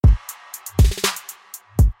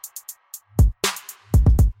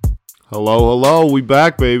Hello, we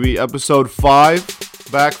back, baby. Episode 5,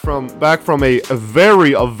 back from a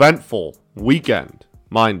very eventful weekend,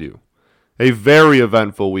 mind you. A very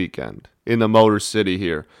eventful weekend in the Motor City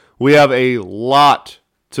here. We have a lot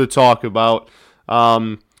to talk about.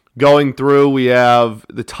 Going through, we have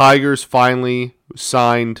the Tigers finally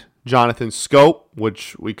signed Jonathan Scope,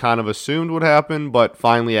 which we kind of assumed would happen, but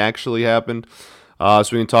finally actually happened. So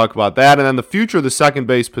we can talk about that. And then the future of the second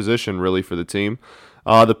base position, really, for the team.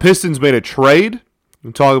 The Pistons made a trade.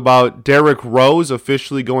 We talk about Derrick Rose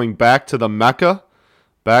officially going back to the Mecca,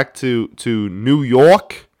 back to New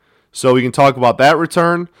York. So we can talk about that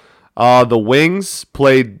return. The Wings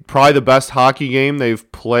played probably the best hockey game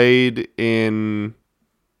they've played in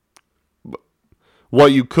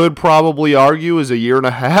what you could probably argue is a year and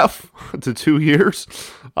a half to 2 years.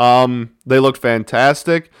 They looked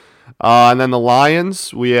fantastic. And then the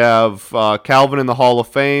Lions, we have Calvin in the Hall of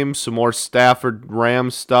Fame, some more Stafford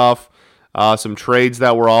Rams stuff, some trades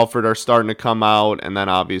that were offered are starting to come out, and then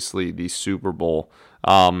obviously the Super Bowl.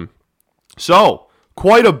 So,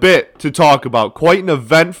 quite a bit to talk about, quite an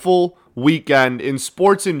eventful weekend in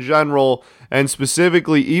sports in general, and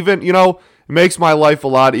specifically even, it makes my life a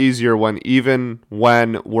lot easier even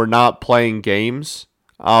when we're not playing games,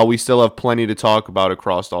 we still have plenty to talk about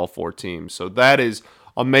across all four teams. So that is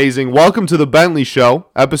amazing. Welcome to the Bentley Show,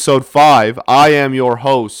 episode 5. I am your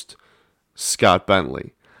host, Scott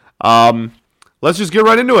Bentley. Let's just get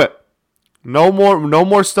right into it. No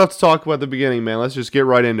more stuff to talk about at the beginning, man. Let's just get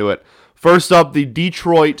right into it. First up, the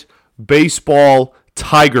Detroit Baseball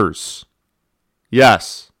Tigers.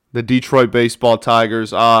 Yes, the Detroit Baseball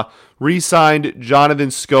Tigers re-signed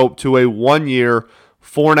Jonathan Scope to a 1-year,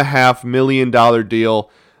 $4.5 million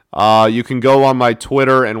deal. You can go on my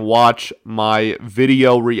Twitter and watch my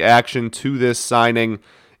video reaction to this signing.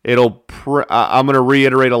 I'm going to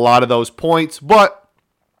reiterate a lot of those points, but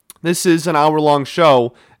this is an hour-long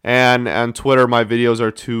show, and on Twitter, my videos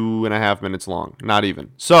are 2.5 minutes long, not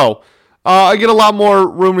even. So, I get a lot more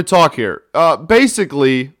room to talk here.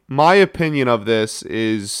 Basically, my opinion of this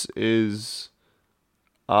is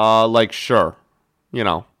sure,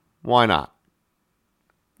 why not?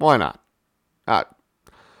 Why not? I'm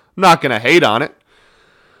not going to hate on it.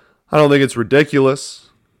 I don't think it's ridiculous.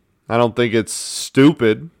 I don't think it's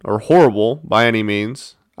stupid or horrible by any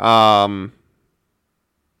means. But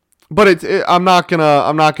I'm not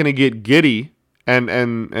gonna get giddy and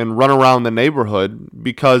run around the neighborhood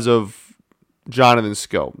because of Jonathan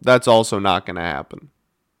Scope. That's also not gonna happen.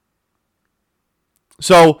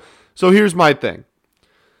 So here's my thing.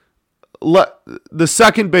 The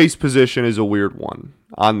second base position is a weird one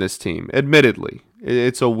on this team. Admittedly,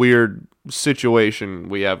 it's a weird situation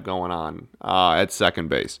we have going on at second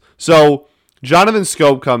base. So Jonathan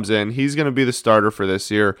Scope comes in. He's going to be the starter for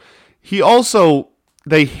this year.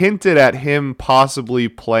 They hinted at him possibly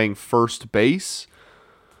playing first base,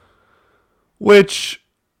 which,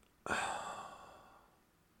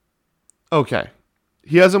 okay.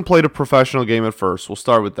 He hasn't played a professional game at first. We'll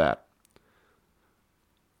start with that.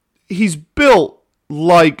 He's built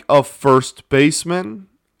like a first baseman,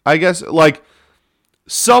 I guess. Like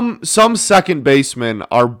some second basemen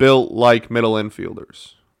are built like middle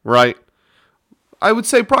infielders, right? I would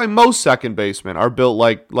say probably most second basemen are built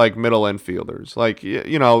like middle infielders. Like,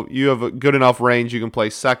 you have a good enough range, you can play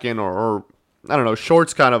second or I don't know,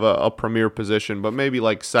 short's kind of a premier position, but maybe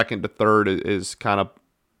like second to third is kind of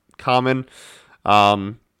common.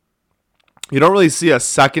 You don't really see a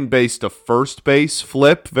second base to first base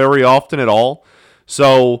flip very often at all.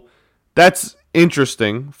 So that's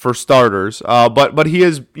interesting for starters. But he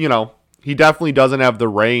is, he definitely doesn't have the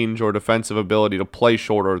range or defensive ability to play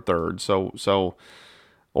short or third. So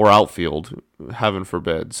or outfield, heaven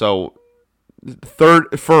forbid. So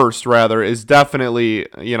first is definitely,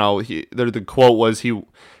 the quote was him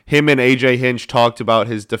and AJ Hinch talked about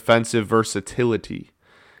his defensive versatility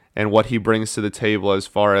and what he brings to the table as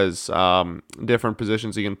far as different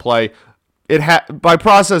positions he can play. By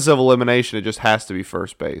process of elimination, it just has to be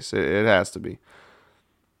first base. It has to be.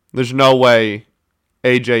 There's no way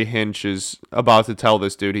AJ Hinch is about to tell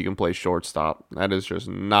this dude he can play shortstop. That is just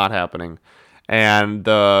not happening. And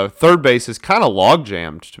the third base is kind of log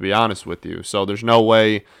jammed, to be honest with you. So there's no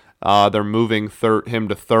way they're moving him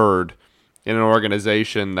to third in an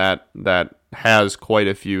organization that has quite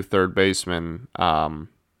a few third basemen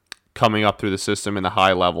coming up through the system in the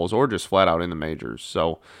high levels or just flat out in the majors.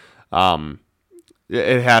 So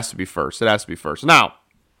it has to be first. It has to be first. Now,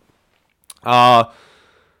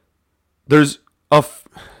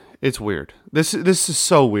 it's weird. This is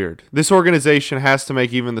so weird. This organization has to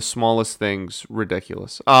make even the smallest things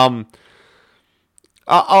ridiculous.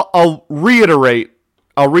 I'll reiterate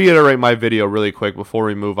I'll reiterate my video really quick before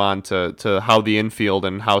we move on to how the infield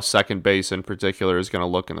and how second base in particular is going to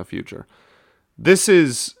look in the future. This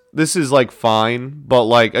is like fine, but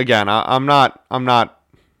like again, I'm not.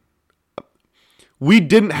 We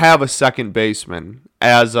didn't have a second baseman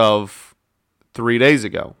as of 3 days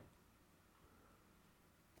ago.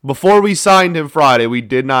 Before we signed him Friday, we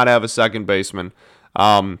did not have a second baseman.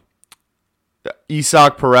 Isaac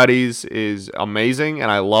Paredes is amazing,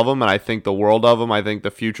 and I love him, and I think the world of him. I think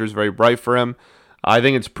the future is very bright for him. I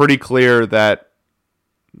think it's pretty clear that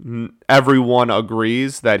everyone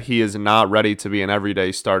agrees that he is not ready to be an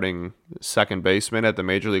everyday starting second baseman at the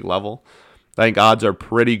major league level. I think odds are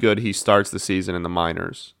pretty good he starts the season in the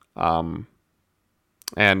minors and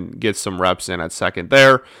gets some reps in at second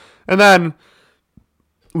there. And then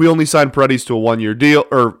we only signed Paredes to a 1-year deal,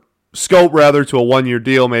 or Scope rather, to a 1-year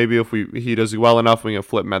deal. Maybe if he does well enough, we can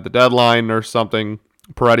flip him at the deadline or something.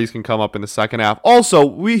 Paredes can come up in the second half.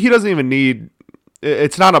 Also, he doesn't even need.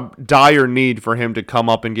 It's not a dire need for him to come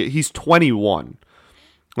up and get. He's 21.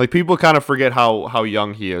 Like, people kind of forget how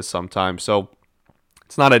young he is sometimes. So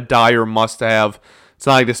it's not a dire must-have. It's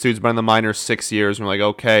not like this dude's been in the minors 6 years and we're like,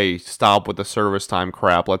 okay, stop with the service time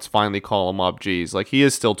crap. Let's finally call him up. Geez, like, he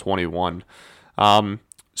is still 21.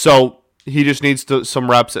 So he just needs some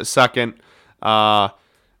reps at second. And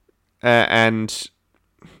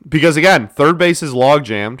because, again, third base is log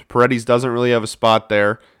jammed. Paredes doesn't really have a spot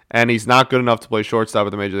there. And he's not good enough to play shortstop at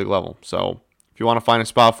the major league level. So if you want to find a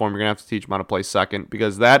spot for him, you're going to have to teach him how to play second,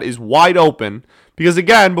 because that is wide open. Because,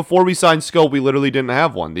 again, before we signed Scope, we literally didn't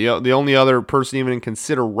have one. The only other person even in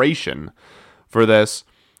consideration for this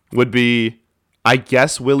would be, I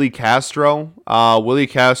guess, Willie Castro. Willie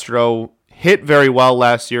Castro hit very well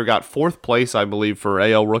last year, got 4th place, I believe, for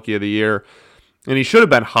AL Rookie of the Year. And he should have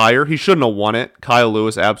been higher. He shouldn't have won it. Kyle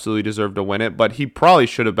Lewis absolutely deserved to win it, but he probably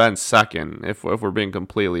should have been second, if we're being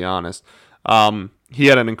completely honest. He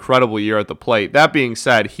had an incredible year at the plate. That being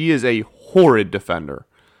said, he is a horrid defender.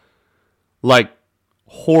 Like,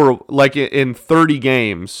 horrible. Like, in 30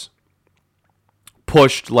 games,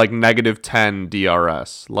 pushed like -10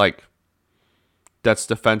 DRS. Like, that's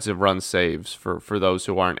defensive run saves for those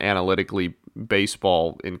who aren't analytically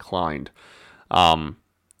baseball inclined.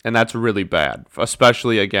 And that's really bad,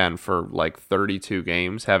 especially, again, for like 32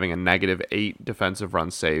 games. Having a -8 defensive run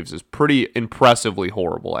saves is pretty impressively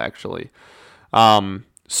horrible, actually.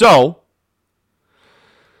 So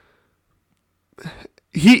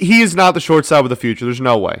he is not the shortstop of the future. There's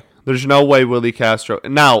no way. There's no way Willie Castro.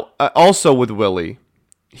 Now, also with Willie,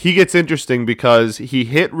 he gets interesting because he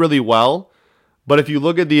hit really well. But if you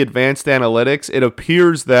look at the advanced analytics, it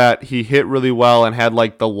appears that he hit really well and had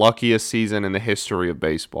like the luckiest season in the history of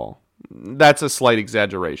baseball. That's a slight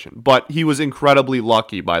exaggeration, but he was incredibly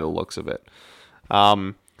lucky by the looks of it.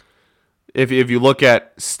 If you look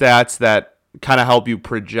at stats that kind of help you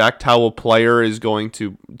project how a player is going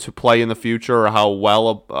to play in the future, or how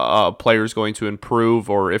well a player is going to improve,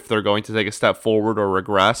 or if they're going to take a step forward or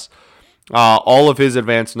regress, all of his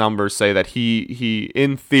advanced numbers say that he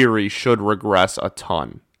in theory should regress a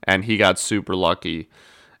ton, and he got super lucky,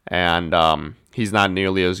 and he's not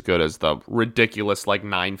nearly as good as the ridiculous like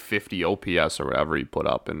 950 OPS or whatever he put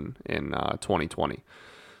up in 2020.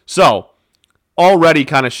 So already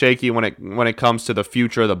kind of shaky when it comes to the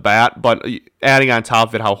future of the bat, but adding on top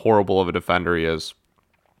of it how horrible of a defender he is.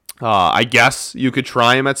 I guess you could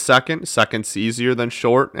try him at second. Second's easier than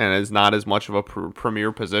short and is not as much of a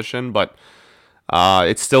premier position, but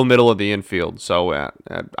it's still middle of the infield. So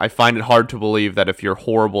I find it hard to believe that if you're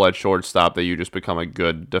horrible at shortstop that you just become a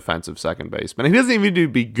good defensive second baseman. And he doesn't even need to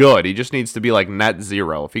be good. He just needs to be like net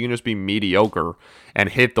zero. If he can just be mediocre and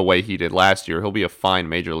hit the way he did last year, he'll be a fine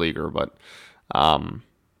major leaguer. But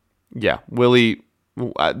yeah, Willie,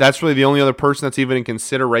 that's really the only other person that's even in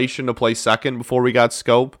consideration to play second before we got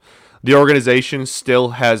Scope. The organization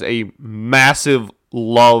still has a massive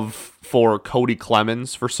love for Cody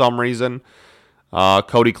Clemens for some reason.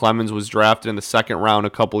 Cody Clemens was drafted in the second round a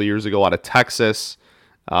couple of years ago out of Texas.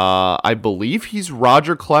 I believe he's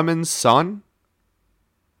Roger Clemens' son.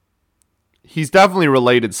 He's definitely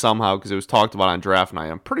related somehow because it was talked about on draft night.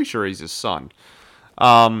 I'm pretty sure he's his son.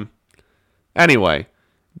 Anyway,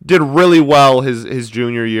 did really well his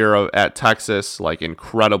junior year at Texas, like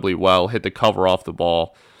incredibly well. Hit the cover off the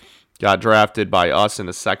ball. Got drafted by us in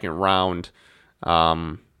the second round,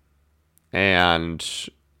 and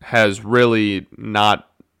has really not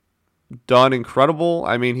done incredible.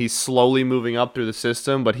 I mean, he's slowly moving up through the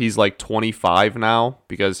system, but he's like 25 now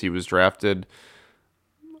because he was drafted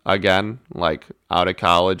again, like out of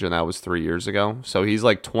college, and that was 3 years ago. So he's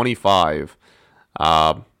like 25,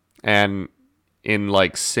 and in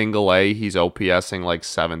like single A, he's OPSing like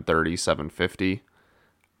 730, 750.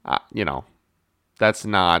 That's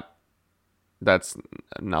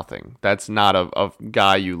nothing. That's not a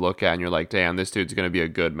guy you look at and you're like, damn, this dude's going to be a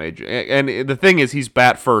good major. And the thing is, he's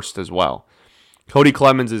bat first as well. Cody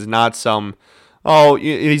Clemens is not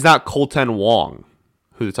he's not Colton Wong,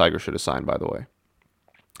 who the Tigers should have signed, by the way.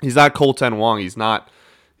 He's not Colton Wong. He's not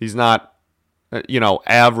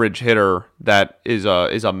average hitter that is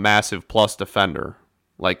a massive plus defender.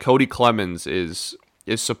 Like Cody Clemens is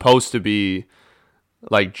supposed to be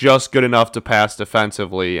like just good enough to pass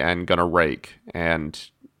defensively and gonna rake, and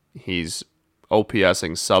he's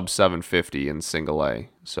OPSing sub 750 in single A.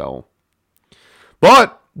 So,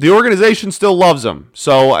 but the organization still loves him,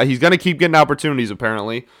 so he's gonna keep getting opportunities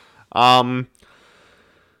apparently.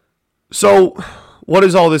 So what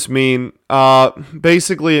does all this mean?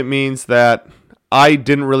 Basically, it means that I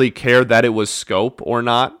didn't really care that it was Scope or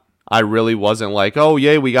not. I really wasn't like, oh,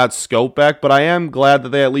 yay, we got Scope back. But I am glad that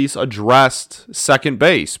they at least addressed second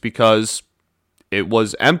base because it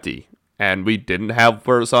was empty and we didn't have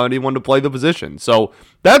anyone to play the position. So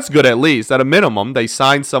that's good at least. At a minimum, they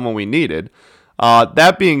signed someone we needed.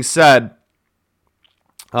 That being said,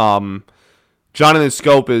 Jonathan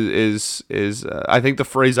Scope is I think the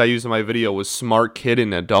phrase I used in my video was smart kid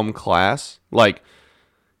in a dumb class. Like,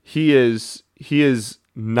 he is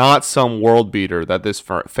not some world beater that this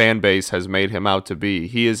fan base has made him out to be.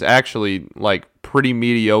 He is actually like pretty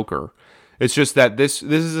mediocre. It's just that this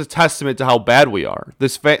is a testament to how bad we are.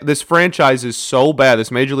 This franchise is so bad.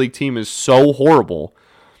 This major league team is so horrible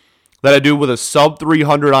that a dude with a sub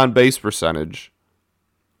 300 on base percentage,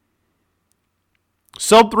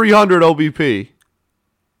 sub 300 OBP,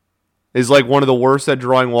 is like one of the worst at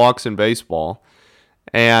drawing walks in baseball,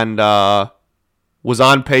 and was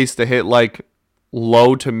on pace to hit like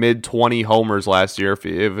low to mid 20 homers last year if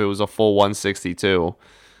it was a full 162.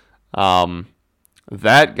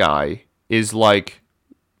 That guy is like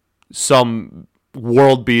some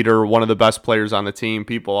world beater, one of the best players on the team.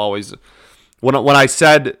 People always,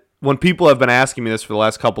 when people have been asking me this for the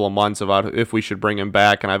last couple of months about if we should bring him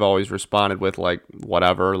back, and I've always responded with like,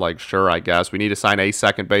 whatever, like, sure, I guess. We need to sign a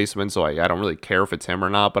second baseman, so I don't really care if it's him or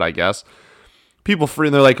not, but I guess. People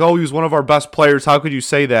and they're like, oh, he was one of our best players. How could you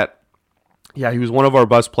say that? Yeah, he was one of our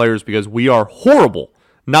best players because we are horrible,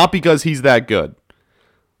 not because he's that good.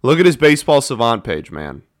 Look at his baseball savant page,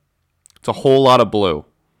 man. It's a whole lot of blue.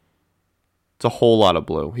 It's a whole lot of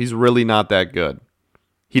blue. He's really not that good.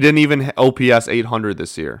 He didn't even OPS 800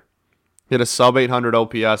 this year. He had a sub 800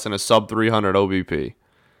 OPS and a sub 300 OBP.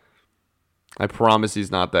 I promise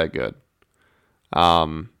he's not that good.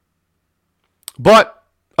 But,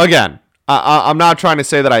 again, I'm not trying to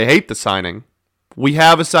say that I hate the signing. We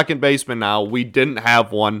have a second baseman now. We didn't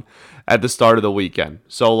have one at the start of the weekend.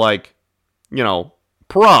 So, like,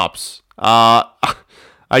 props.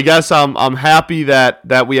 I guess I'm happy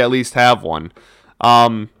that we at least have one.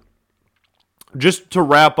 Just to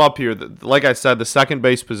wrap up here, like I said, the second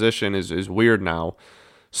base position is weird now.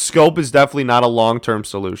 Scope is definitely not a long-term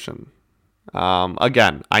solution.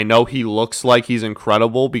 Again, I know he looks like he's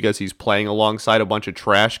incredible because he's playing alongside a bunch of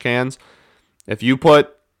trash cans. If you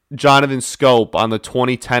put Jonathan Scope on the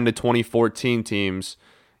 2010 to 2014 teams,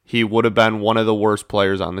 he would have been one of the worst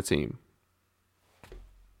players on the team.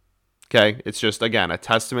 Okay, it's just, again, a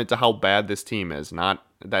testament to how bad this team is. Not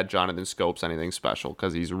that Jonathan Scope's anything special,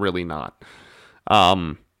 because he's really not.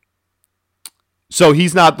 So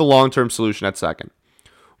he's not the long-term solution at second.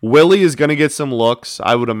 Willie is going to get some looks,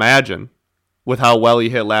 I would imagine, with how well he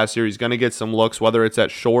hit last year. He's going to get some looks, whether it's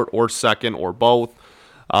at short or second or both.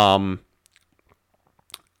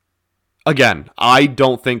 Again, I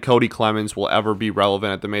don't think Cody Clemens will ever be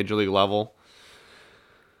relevant at the major league level.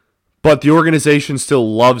 But the organization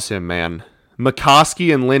still loves him, man.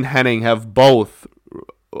 McCoskey and Lynn Henning have both,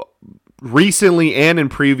 recently and in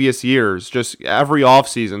previous years, just every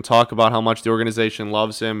offseason talk about how much the organization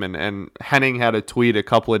loves him. And Henning had a tweet a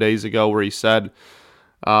couple of days ago where he said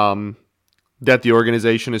that the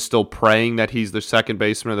organization is still praying that he's the second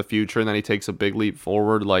baseman of the future, and then he takes a big leap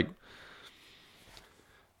forward. Like,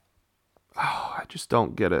 I just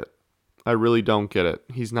don't get it. I really don't get it.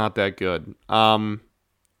 He's not that good.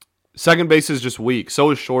 Second base is just weak.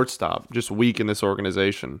 So is shortstop. Just weak in this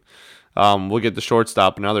organization. We'll get the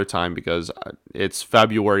shortstop another time because it's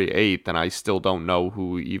February 8th, and I still don't know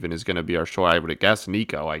who even is going to be our short. I would guess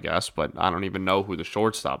Nico, I guess, but I don't even know who the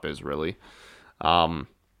shortstop is, really.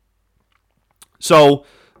 So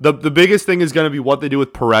the biggest thing is going to be what they do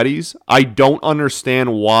with Paredes. I don't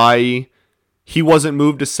understand why he wasn't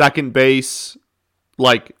moved to second base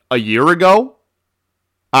like a year ago.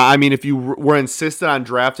 I mean, if you were insistent on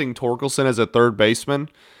drafting Torkelson as a third baseman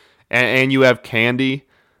and you have Candy,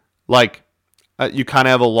 like, you kind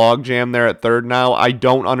of have a logjam there at third now. I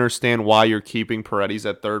don't understand why you're keeping Paredes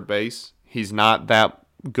at third base. He's not that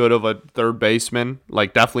good of a third baseman.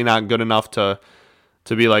 Like, definitely not good enough to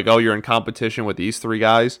be like, oh, you're in competition with these three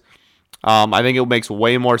guys. I think it makes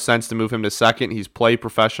way more sense to move him to second. He's played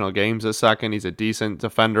professional games at second. He's a decent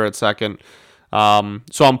defender at second.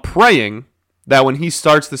 So I'm praying that when he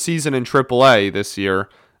starts the season in AAA this year,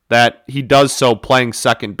 that he does so playing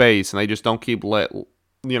second base, and they just don't keep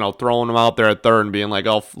throwing him out there at third and being like,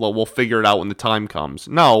 oh, we'll figure it out when the time comes.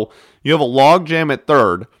 No, you have a logjam at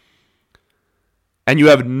third, and you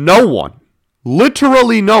have no one,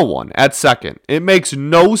 literally no one, at second. It makes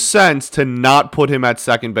no sense to not put him at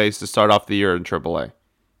second base to start off the year in AAA.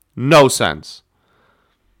 No sense.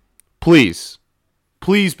 Please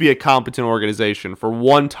be a competent organization for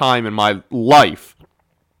one time in my life.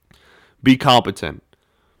 Be competent.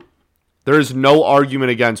 There is no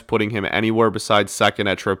argument against putting him anywhere besides second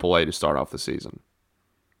at AAA to start off the season.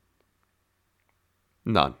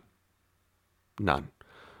 None. All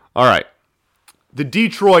right. The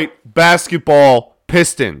Detroit basketball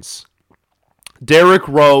Pistons. Derrick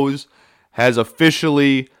Rose has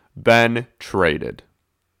officially been traded.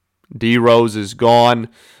 D Rose is gone.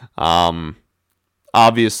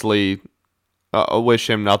 Obviously, I wish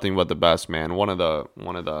him nothing but the best, man. One of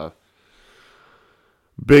the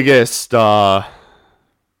biggest fan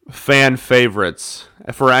favorites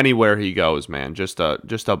for anywhere he goes, man. Just a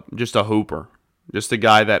hooper. Just a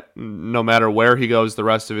guy that no matter where he goes the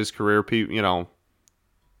rest of his career,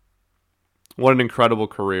 what an incredible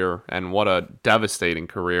career and what a devastating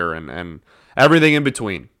career and everything in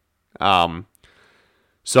between.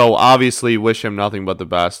 So obviously wish him nothing but the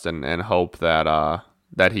best and hope that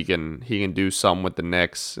he can do something with the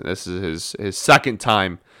Knicks. This is his second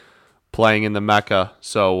time playing in the Mecca,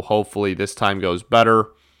 so hopefully this time goes better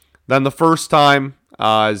than the first time,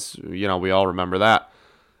 as we all remember that.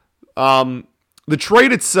 The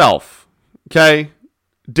trade itself, okay,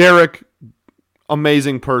 Derek,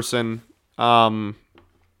 amazing person.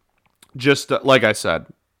 Just like I said,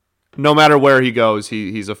 no matter where he goes,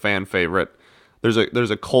 he's a fan favorite. There's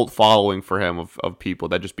a cult following for him of people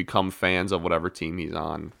that just become fans of whatever team he's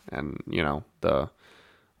on, and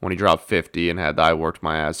when he dropped 50 and had I worked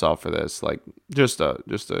my ass off for this, like just a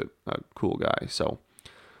cool guy. So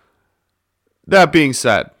that being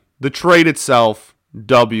said, the trade itself,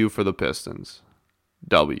 W for the Pistons.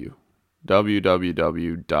 www.w.com.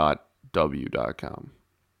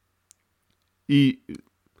 You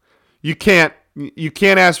can't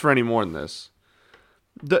ask for any more than this.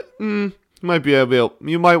 You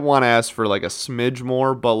might want to ask for like a smidge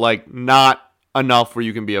more, but like not enough where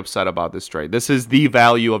you can be upset about this trade. This is the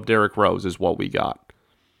value of Derrick Rose is what we got.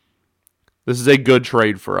 This is a good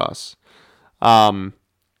trade for us.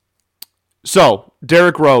 So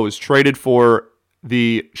Derrick Rose traded for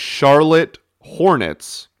the Charlotte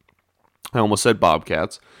Hornets. I almost said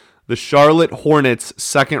Bobcats. The Charlotte Hornets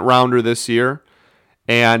second rounder this year,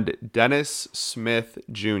 and Dennis Smith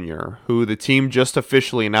Jr., who the team just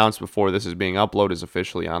officially announced before this is being uploaded, is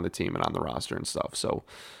officially on the team and on the roster and stuff. So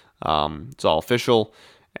it's all official.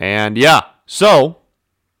 And yeah, so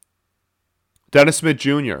Dennis Smith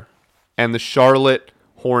Jr. and the Charlotte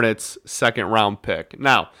Hornets second round pick.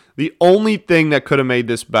 Now, the only thing that could have made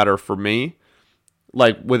this better for me,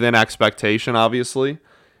 like within expectation, obviously,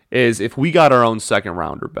 is if we got our own second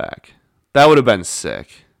rounder back. That would have been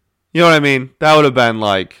sick. You know what I mean? That would have been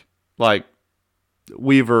like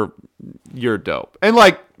Weaver, you're dope. And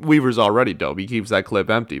like Weaver's already dope. He keeps that clip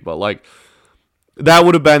empty. But like that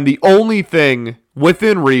would have been the only thing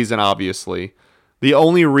within reason, obviously. The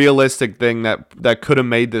only realistic thing that could have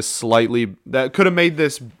made this a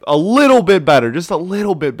little bit better, just a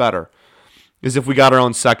little bit better, is if we got our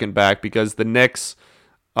own second back, because the Knicks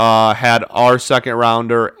had our second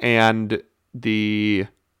rounder and the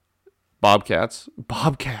Bobcats,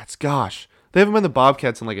 gosh, they haven't been the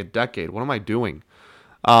Bobcats in like a decade. What am I doing?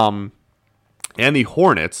 And the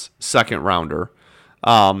Hornets second rounder.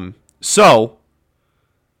 So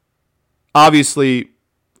obviously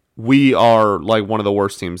we are like one of the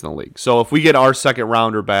worst teams in the league. So if we get our second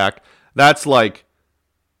rounder back, that's like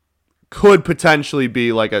could potentially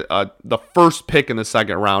be like the first pick in the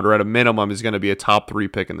second round, or at a minimum is going to be a top 3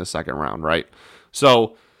 pick in the second round, right?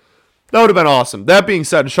 So that would have been awesome. That being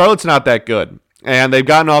said, Charlotte's not that good, and they've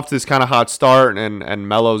gotten off to this kind of hot start, and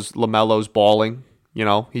LaMelo's balling.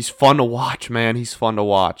 He's fun to watch, man. He's fun to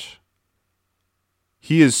watch.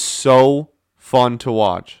 He is so fun to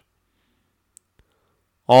watch.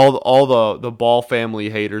 All the Ball family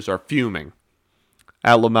haters are fuming.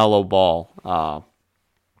 at LaMelo Ball,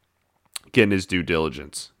 getting his due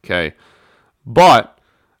diligence. Okay, but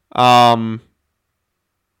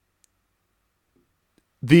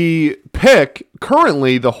the pick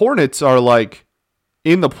currently, the Hornets are like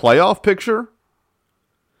in the playoff picture.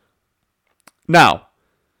 Now,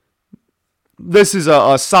 this is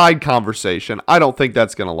a side conversation. I don't think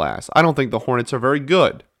that's going to last. I don't think the Hornets are very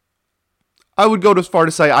good. I would go as far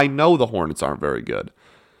to say I know the Hornets aren't very good.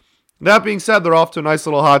 That being said, they're off to a nice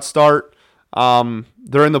little hot start.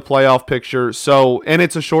 They're in the playoff picture. So, and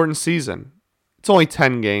it's a shortened season. It's only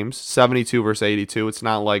 10 games, 72 versus 82. It's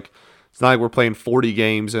not like we're playing 40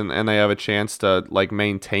 games and they have a chance to like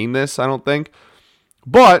maintain this, I don't think.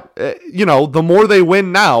 But, the more they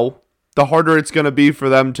win now, the harder it's going to be for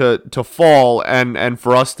them to fall and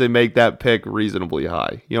for us to make that pick reasonably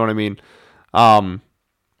high. You know what I mean?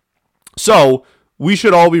 So we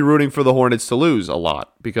should all be rooting for the Hornets to lose a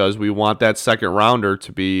lot because we want that second rounder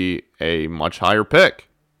to be a much higher pick.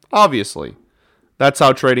 Obviously, that's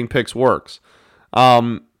how trading picks works.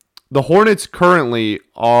 The Hornets currently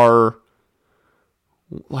are,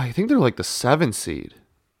 I think they're like the 7 seed.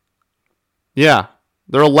 Yeah,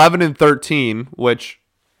 they're 11-13, which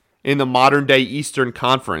in the modern day Eastern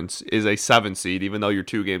Conference is a 7 seed, even though you're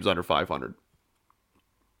 2 games under 500.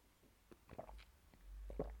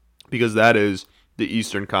 Because that is the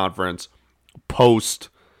Eastern Conference post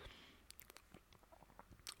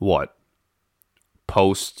what?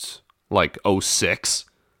 Post like 06.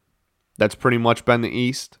 That's pretty much been the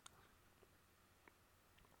East.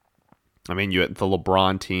 I mean, you had the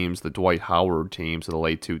LeBron teams, the Dwight Howard teams of the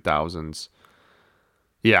late 2000s.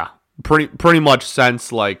 Yeah, pretty much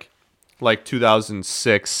since like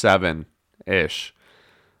 2006-7-ish.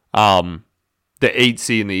 The 8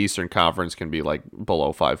 seed in the Eastern Conference can be like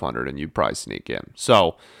below 500 and you'd probably sneak in.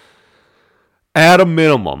 So, at a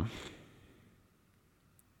minimum,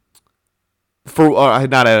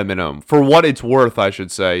 not at a minimum, for what it's worth, I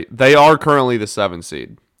should say, they are currently the 7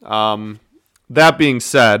 seed. That being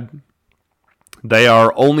said, they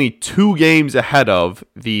are only 2 games ahead of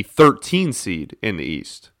the 13 seed in the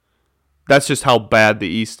East. That's just how bad the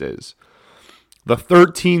East is. The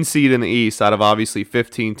 13 seed in the East, out of obviously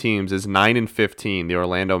 15 teams, is 9-15, the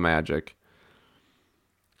Orlando Magic.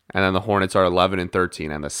 And then the Hornets are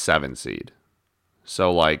 11-13 and the 7 seed.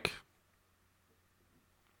 So, like,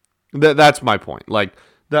 that's my point. Like,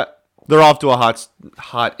 that they're off to a hot.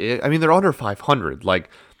 I mean, they're under 500. Like,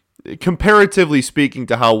 comparatively speaking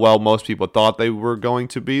to how well most people thought they were going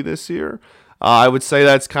to be this year, I would say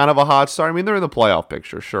that's kind of a hot start. I mean, they're in the playoff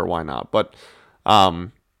picture, sure, why not? But,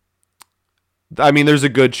 I mean, there's a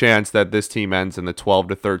good chance that this team ends in the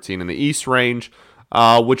 12-13 in the East range,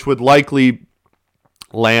 which would likely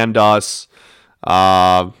land us.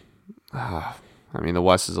 I mean, the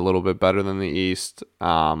West is a little bit better than the East.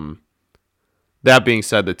 That being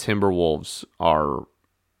said, the Timberwolves are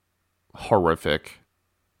horrific.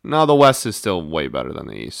 No, the West is still way better than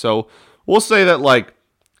the East. So we'll say that, like,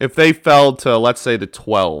 if they fell to, let's say, the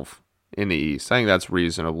 12 in the East, I think that's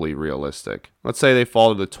reasonably realistic. Let's say they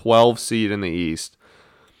fall to the 12 seed in the East.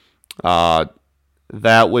 That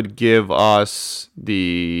would give us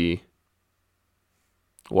the,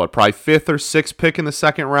 probably 5th or 6th pick in the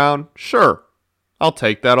second round? Sure. I'll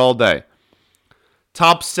take that all day.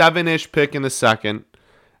 Top 7-ish pick in the second.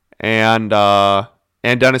 And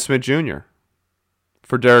Dennis Smith Jr.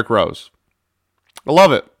 for Derrick Rose. I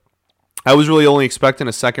love it. I was really only expecting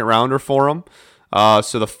a second rounder for him.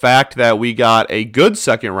 So the fact that we got a good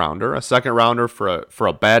second rounder, for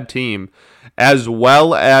a bad team, as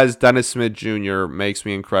well as Dennis Smith Jr. makes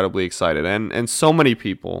me incredibly excited. And so many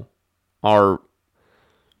people are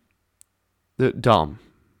dumb.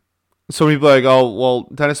 So many people are like, oh, well,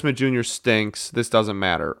 Dennis Smith Jr. stinks. This doesn't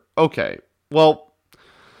matter. Okay, well,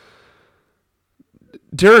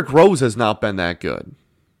 Derrick Rose has not been that good.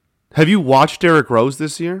 Have you watched Derrick Rose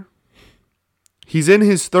this year? He's in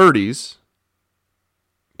his 30s.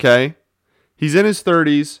 Okay? He's in his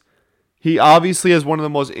 30s. He obviously has one of the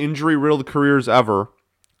most injury-riddled careers ever.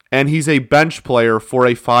 And he's a bench player for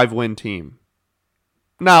a 5-win team.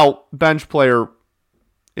 Now, bench player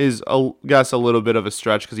is, I guess, a little bit of a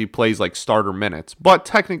stretch because he plays like starter minutes. But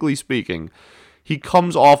technically speaking, he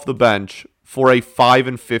comes off the bench for a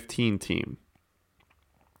 5-15 team.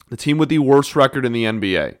 The team with the worst record in the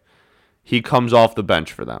NBA. He comes off the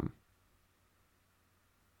bench for them.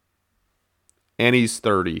 And he's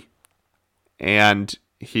 30. And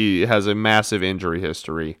he has a massive injury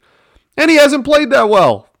history. And he hasn't played that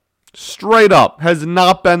well. Straight up. Has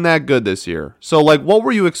not been that good this year. So, like, what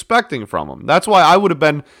were you expecting from him? That's why I would have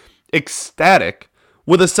been ecstatic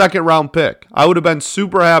with a second round pick. I would have been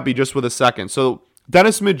super happy just with a second. So,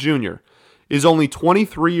 Dennis Smith Jr. is only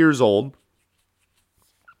 23 years old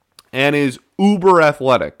and is uber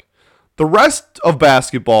athletic. The rest of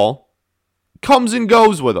basketball comes and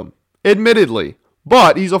goes with him, admittedly.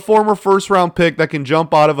 But he's a former first-round pick that can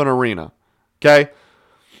jump out of an arena. Okay?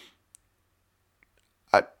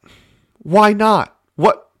 Why not?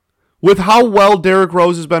 With how well Derrick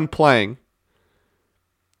Rose has been playing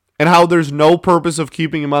and how there's no purpose of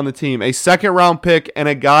keeping him on the team, a second-round pick and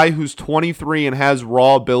a guy who's 23 and has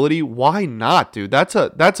raw ability, why not, dude? That's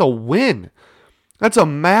a win. That's a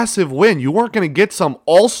massive win. You weren't going to get some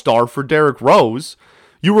all-star for Derrick Rose.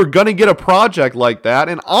 You were going to get a project like that.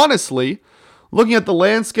 And honestly, looking at the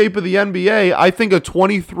landscape of the NBA, I think a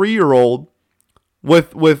 23-year-old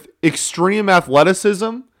with extreme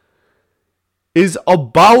athleticism is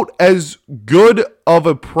about as good of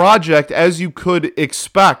a project as you could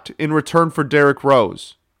expect in return for Derrick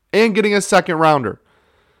Rose and getting a second rounder.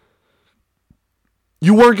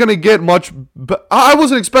 You weren't going to get much. I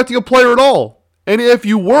wasn't expecting a player at all. And if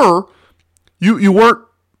you were, you weren't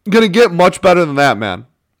going to get much better than that, man.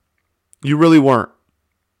 You really weren't.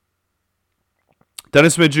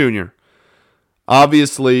 Dennis Smith Jr.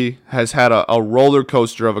 obviously has had a roller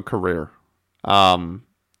coaster of a career.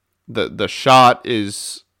 The shot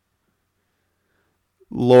is,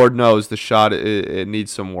 Lord knows the shot, it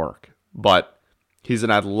needs some work. But he's an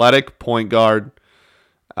athletic point guard.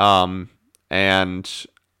 And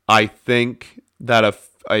I think that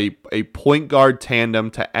a point guard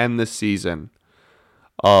tandem to end the season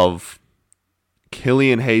of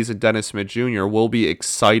Killian Hayes and Dennis Smith Jr. will be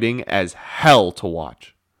exciting as hell to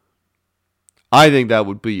watch. I think that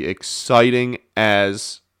would be exciting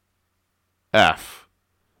as F.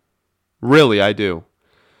 Really, I do.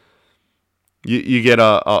 You get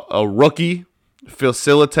a rookie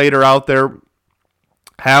facilitator out there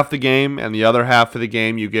half the game, and the other half of the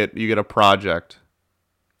game you get a project.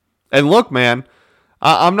 And look, man,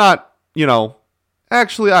 I'm not,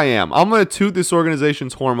 actually I am. I'm going to toot this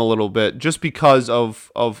organization's horn a little bit just because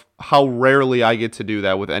of how rarely I get to do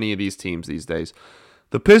that with any of these teams these days.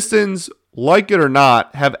 The Pistons, like it or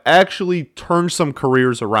not, have actually turned some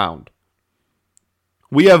careers around.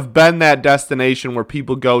 We have been that destination where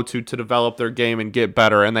people go to develop their game and get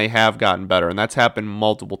better, and they have gotten better, and that's happened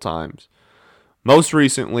multiple times. Most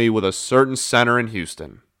recently with a certain center in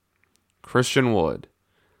Houston, Christian Wood.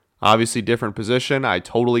 Obviously different position, I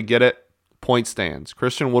totally get it. Point stands.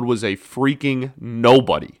 Christian Wood was a freaking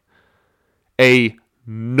nobody. A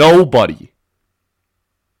nobody.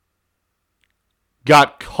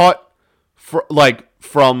 Got cut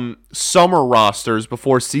from summer rosters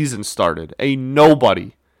before season started. A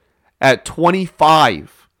nobody. At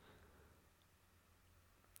 25.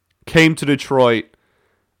 Came to Detroit.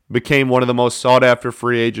 Became one of the most sought-after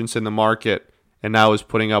free agents in the market. And now is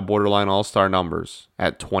putting up borderline all-star numbers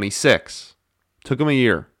at 26. Took him a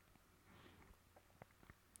year.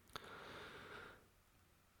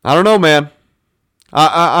 I don't know, man.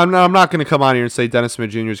 I'm not going to come on here and say Dennis Smith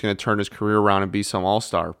Jr. is going to turn his career around and be some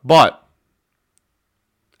all-star. But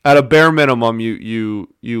at a bare minimum, you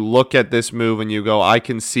look at this move and you go, I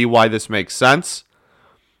can see why this makes sense.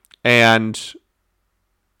 And,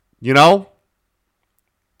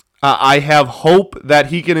 I have hope that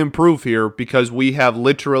he can improve here because we have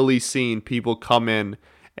literally seen people come in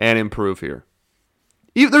and improve here.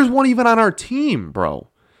 There's one even on our team, bro.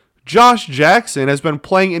 Josh Jackson has been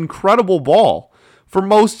playing incredible ball for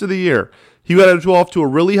most of the year. He got off to a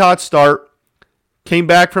really hot start, came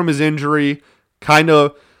back from his injury, kind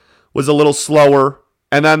of was a little slower,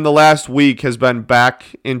 and then the last week has been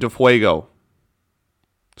back into fuego.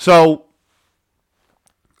 So,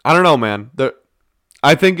 I don't know, man.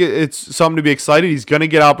 I think it's something to be excited. He's going to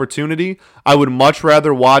get opportunity. I would much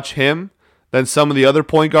rather watch him than some of the other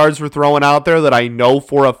point guards we're throwing out there that I know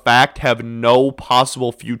for a fact have no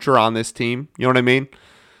possible future on this team. You know what I mean?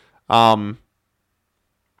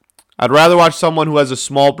 I'd rather watch someone who has a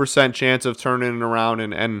small % chance of turning it around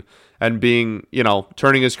and being,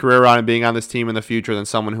 turning his career around and being on this team in the future than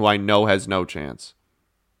someone who I know has no chance.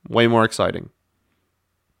 Way more exciting.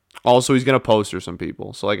 Also, he's going to poster some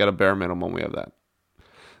people. So, at a bare minimum, we have that.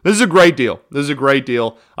 This is a great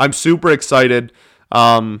deal. I'm super excited.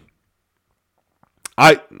 I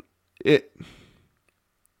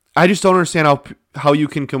just don't understand how you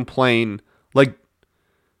can complain.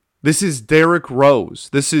 This is Derrick Rose.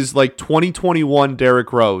 This is 2021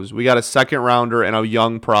 Derrick Rose. We got a second rounder and a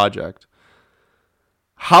young project.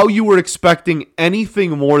 How you were expecting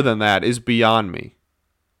anything more than that is beyond me.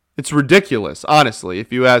 It's ridiculous, honestly.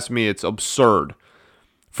 If you ask me, it's absurd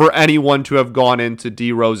for anyone to have gone into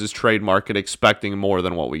D. Rose's trade market expecting more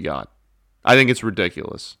than what we got. I think it's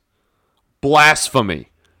ridiculous. Blasphemy,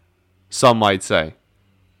 some might say.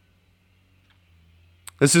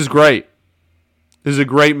 This is great. This is a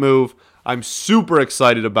great move. I'm super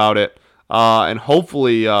excited about it. And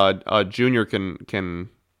hopefully Junior can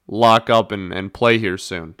lock up and play here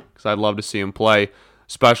soon. Because I'd love to see him play,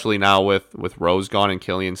 especially now with Rose gone and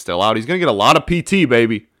Killian still out. He's going to get a lot of PT,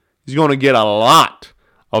 baby. He's going to get a lot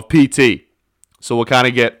of PT. So we'll kind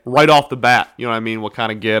of get right off the bat, you know what I mean? We'll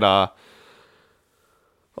kind of get a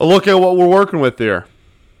look at what we're working with there.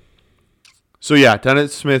 So yeah,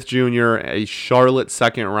 Dennis Smith Jr., a Charlotte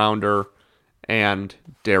second rounder, and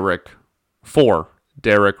Derrick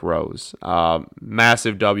Rose.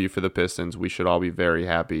 Massive W for the Pistons. We should all be very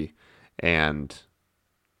happy. And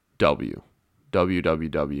www.www.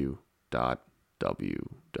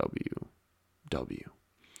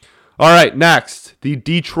 All right, next, the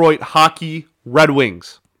Detroit Hockey Red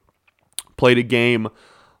Wings played a game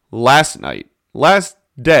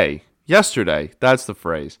yesterday, that's the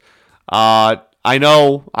phrase. I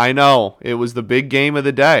know, it was the big game of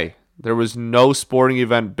the day. There was no sporting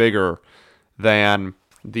event bigger than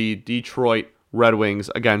the Detroit Red Wings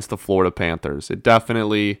against the Florida Panthers. It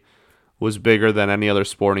definitely was bigger than any other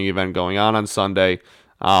sporting event going on Sunday.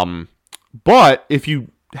 But if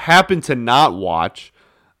you happen to not watch,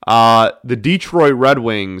 the Detroit Red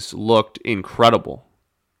Wings looked incredible.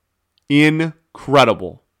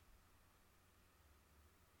 Incredible.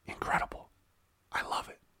 I love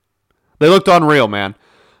it. They looked unreal, man.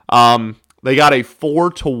 They got a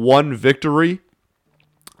 4-1 victory.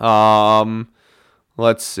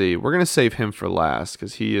 Let's see. We're going to save him for last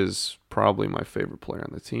because he is probably my favorite player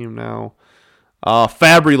on the team now.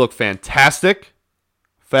 Fabry looked fantastic.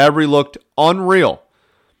 Fabry looked unreal.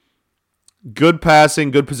 Good passing,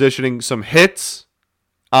 good positioning, some hits.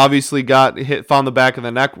 Obviously found the back of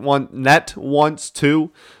the net once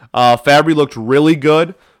too. Fabry looked really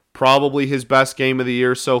good. Probably his best game of the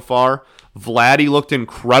year so far. Vladdy looked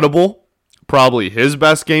incredible. Probably his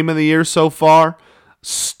best game of the year so far.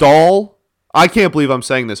 Stahl, I can't believe I'm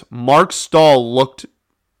saying this. Mark Stahl looked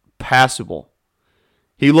passable.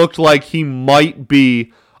 He looked like he might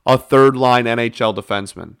be a third-line NHL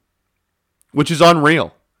defenseman, which is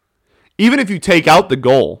unreal. Even if you take out the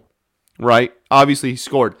goal, right? Obviously, he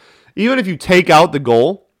scored. Even if you take out the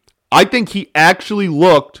goal, I think he actually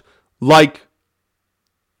looked like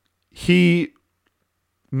he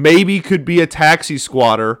maybe could be a taxi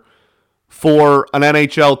squatter for an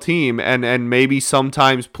NHL team and maybe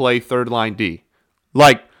sometimes play third-line D.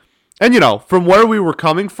 And from where we were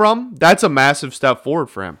coming from, that's a massive step forward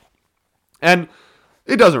for him. And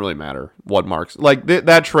it doesn't really matter what Mark's...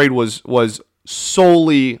 that trade was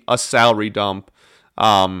solely a salary dump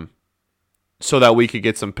so that we could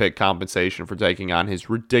get some pick compensation for taking on his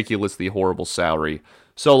ridiculously horrible salary.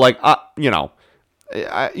 So,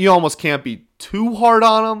 you almost can't be too hard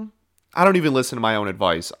on him. I don't even listen to my own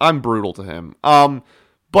advice. I'm brutal to him.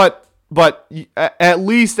 But at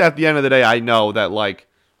least at the end of the day, I know that,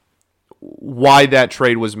 why that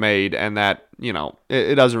trade was made and that,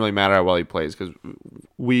 it doesn't really matter how well he plays because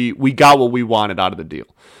we got what we wanted out of the deal.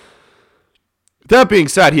 That being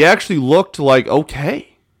said, he actually looked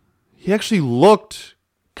okay. He actually looked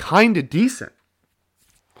kind of decent.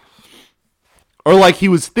 Or like he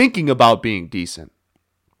was thinking about being decent.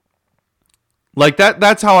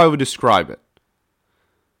 That's how I would describe it.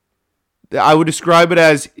 I would describe it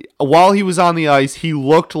as while he was on the ice, he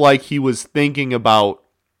looked like he was thinking about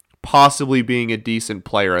possibly being a decent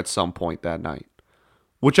player at some point that night.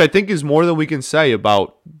 Which I think is more than we can say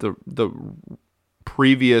about the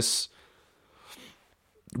previous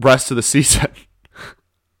rest of the season.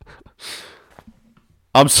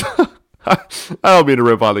 I don't mean to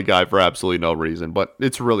rip on the guy for absolutely no reason, but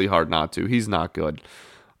it's really hard not to. He's not good.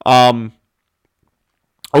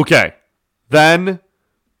 Okay. Then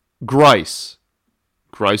Grice.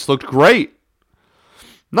 Grice looked great.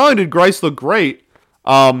 Not only did Grice look great,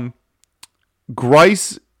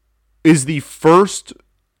 Grice is the first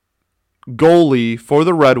goalie for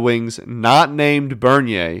the Red Wings, not named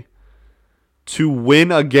Bernier, to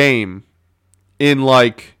win a game in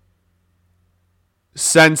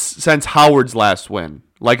since Howard's last win,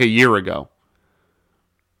 a year ago.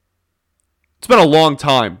 It's been a long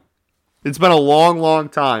time. It's been a long, long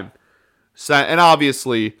time. And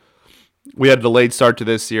obviously, we had a delayed start to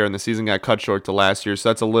this year, and the season got cut short to last year, so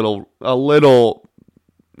that's a little,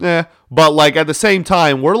 But at the same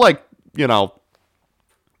time, we're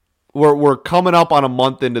we're coming up on a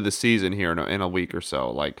month into the season here in a week or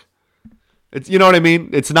so. It's, you know what I mean?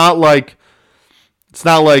 It's not like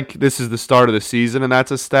this is the start of the season and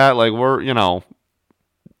that's a stat.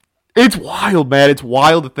 It's wild, man. It's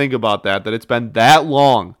wild to think about that it's been that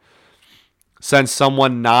long since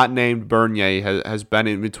someone not named Bernier has been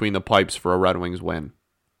in between the pipes for a Red Wings win.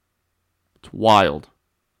 It's wild.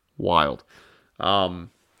 Wild.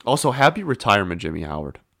 Also, happy retirement, Jimmy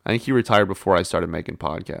Howard. I think he retired before I started making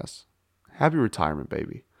podcasts. Happy retirement,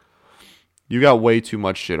 baby. You got way too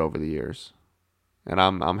much shit over the years. And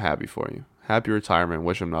I'm happy for you. Happy retirement.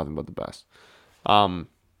 Wish him nothing but the best.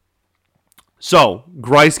 So,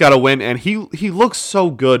 Greiss got a win, and he looks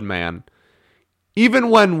so good, man. Even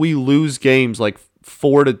when we lose games like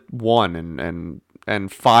 4-1 and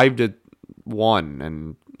 5-1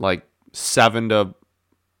 and like 7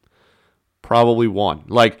 probably 1.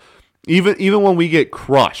 Like even when we get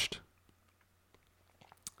crushed,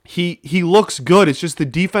 he looks good. It's just the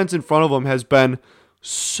defense in front of him has been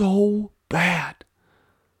so bad.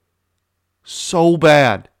 So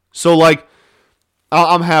bad. So like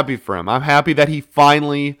I'm happy for him. I'm happy that he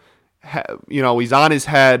finally he's on his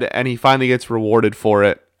head and he finally gets rewarded for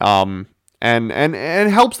it. And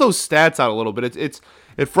helps those stats out a little bit.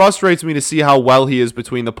 It frustrates me to see how well he is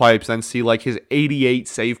between the pipes and see like his 88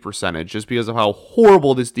 save percentage just because of how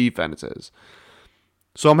horrible this defense is.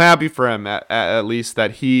 So I'm happy for him at least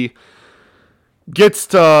that he gets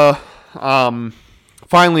to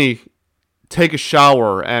finally take a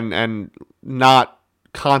shower and not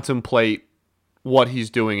contemplate what he's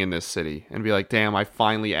doing in this city and be like, damn, I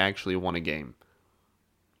finally actually won a game.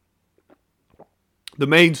 The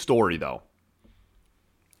main story, though,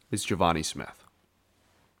 is Giovanni Smith.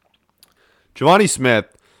 Giovanni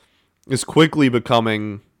Smith is quickly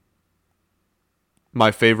becoming my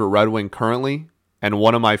favorite Red Wing currently and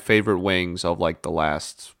one of my favorite wings of like the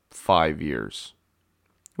last 5 years,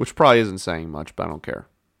 which probably isn't saying much, but I don't care.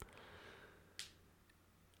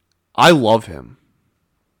 I love him.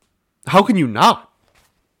 How can you not?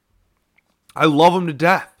 I love him to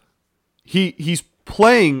death. He's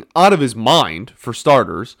playing out of his mind, for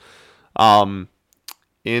starters. In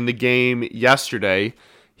the game yesterday,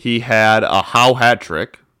 he had a Howe hat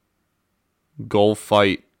trick, goal,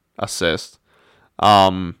 fight, assist.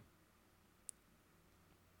 I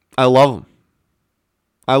love him.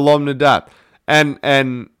 I love him to death.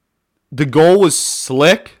 And the goal was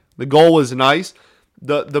slick. The goal was nice.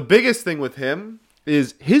 The biggest thing with him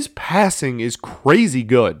is his passing is crazy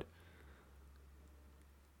good.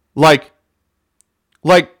 Like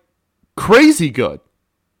crazy good.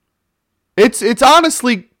 It's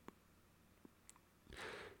honestly,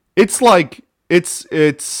 it's like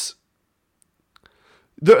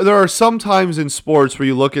there are some times in sports where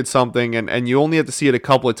you look at something and you only have to see it a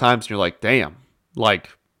couple of times and you're like, damn, like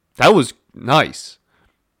that was nice.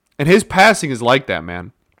 And his passing is like that,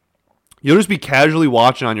 man. You'll just be casually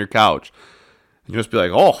watching on your couch and you'll just be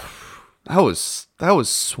like, oh, that was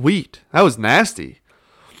sweet. That was nasty.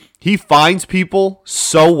 He finds people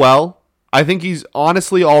so well. I think he's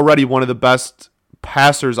honestly already one of the best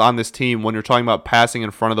passers on this team when you're talking about passing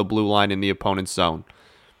in front of the blue line in the opponent's zone.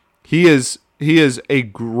 He is a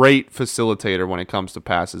great facilitator when it comes to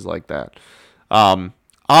passes like that.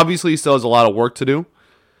 Obviously, he still has a lot of work to do.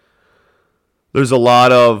 There's a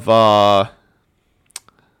lot of, I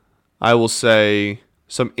will say,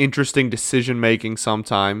 some interesting decision-making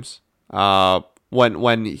sometimes.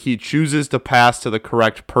 When he chooses to pass to the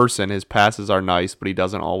correct person, his passes are nice, but he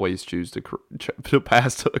doesn't always choose to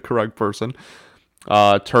pass to the correct person.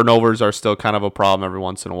 Turnovers are still kind of a problem every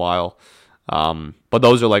once in a while. But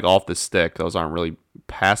those are like off the stick. Those aren't really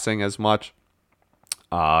passing as much.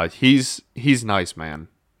 He's nice, man.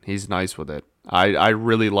 He's nice with it. I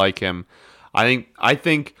really like him. I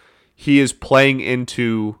think he is playing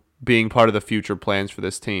into being part of the future plans for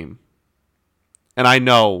this team. And I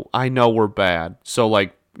know we're bad. So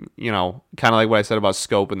like, kind of like what I said about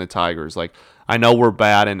Scope and the Tigers. Like, I know we're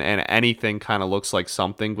bad and anything kind of looks like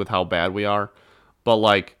something with how bad we are. But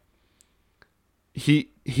like, he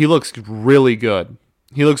looks really good.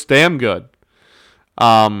 He looks damn good.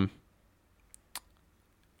 I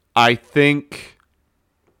think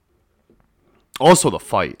also the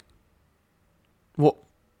fight. Well,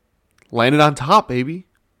 landed on top, baby.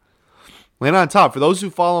 Landed on top. For those who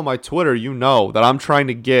follow my Twitter, you know that I'm trying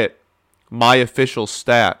to get my official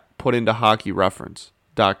stat put into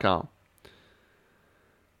hockeyreference.com.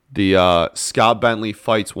 The Scott Bentley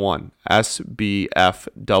Fights 1,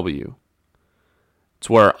 SBFW. It's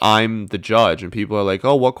where I'm the judge, and people are like,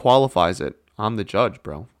 oh, what qualifies it? I'm the judge,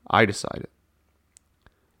 bro. I decide it.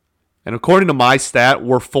 And according to my stat,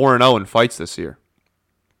 we're 4-0 in fights this year.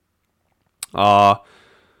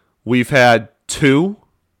 We've had 2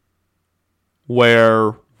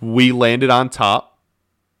 where we landed on top.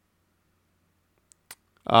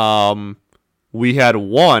 We had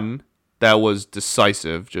 1 that was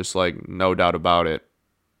decisive, just like no doubt about it.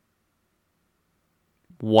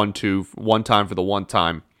 1-2, one time for the one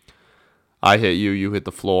time. I hit you, you hit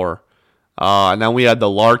the floor. And then we had the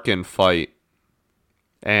Larkin fight,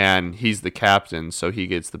 and he's the captain, so he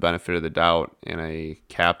gets the benefit of the doubt in a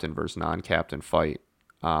captain versus non-captain fight.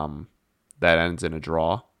 That ends in a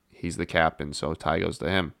draw. He's the captain, so tie goes to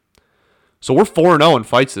him. So we're 4-0 in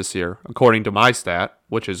fights this year, according to my stat,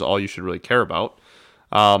 which is all you should really care about.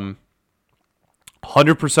 100%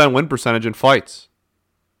 win percentage in fights.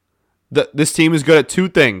 This team is good at two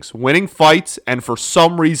things: winning fights and, for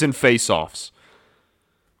some reason, face-offs.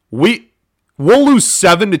 We'll lose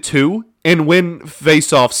 7-2 and win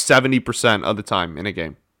face-offs 70% of the time in a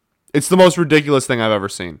game. It's the most ridiculous thing I've ever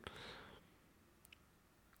seen.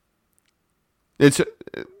 It's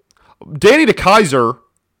Danny DeKeyser,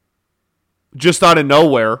 just out of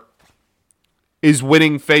nowhere, is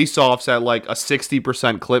winning face-offs at like a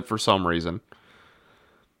 60% clip for some reason.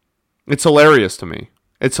 It's hilarious to me.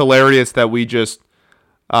 It's hilarious that we just,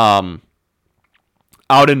 out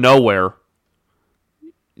of nowhere,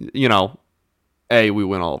 we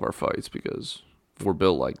win all of our fights because we're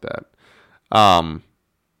built like that.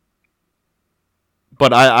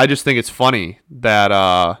 But I just think it's funny that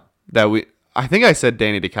I think I said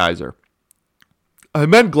Danny DeKeyser. I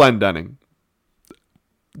meant Glenn Denning.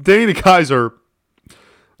 Danny DeKeyser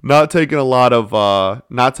not taking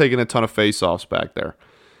a ton of face-offs back there.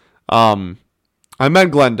 I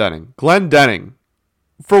meant Glenn Denning. Glenn Denning,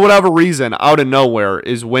 for whatever reason, out of nowhere,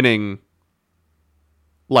 is winning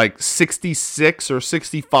like 66 or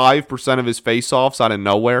 65% of his face-offs out of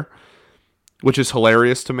nowhere, which is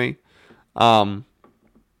hilarious to me. I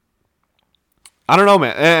don't know,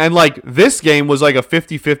 man. And like, this game was like a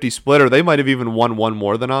 50-50 split, or they might have even won one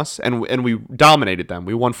more than us, and we dominated them.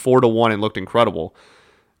 We won 4-1 and looked incredible.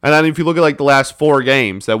 And then if you look at like the last 4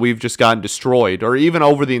 games that we've just gotten destroyed, or even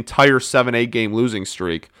over the entire 7-8 game losing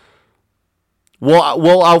streak,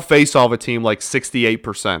 we'll out-face off a team like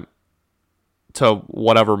 68% to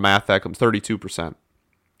whatever math that comes, 32%.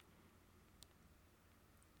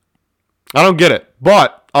 I don't get it,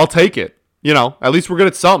 but I'll take it. At least we're good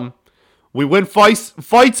at something. We win fights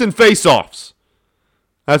and face-offs.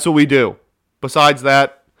 That's what we do. Besides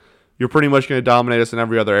that, you're pretty much going to dominate us in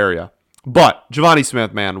every other area. But Giovanni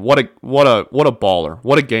Smith, man, what a baller,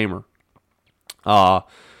 what a gamer. The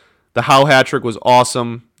Howe hat trick was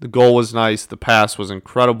awesome. The goal was nice. The pass was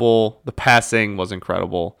incredible. The passing was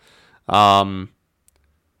incredible. And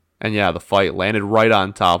yeah, the fight landed right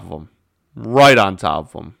on top of him,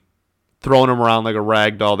 throwing him around like a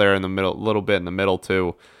rag doll there in the middle, a little bit in the middle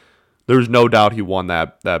too. There's no doubt he won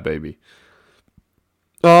that baby.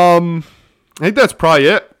 I think that's probably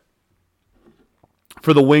it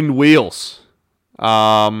for the winged wheels.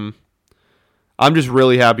 I'm just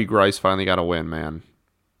really happy Grice finally got a win, man.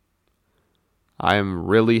 I am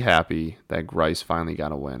really happy that Grice finally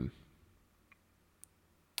got a win.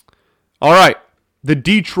 All right, the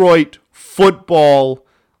Detroit Football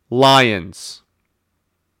Lions.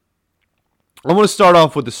 I'm going to start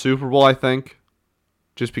off with the Super Bowl, I think,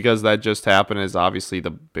 just because that just happened is obviously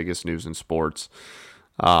the biggest news in sports,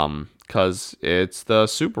 because it's the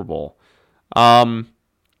Super Bowl.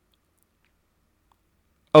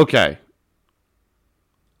 Okay.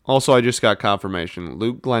 Also, I just got confirmation.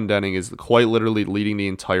 Luke Glendening is quite literally leading the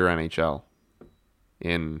entire NHL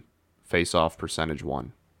in face-off percentage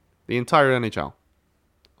won. The entire NHL.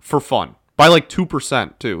 For fun. By like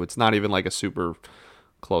 2%, too. It's not even like a super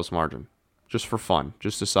close margin. Just for fun.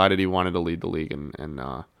 Just decided he wanted to lead the league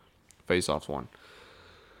and face-offs won.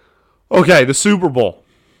 Okay, the Super Bowl.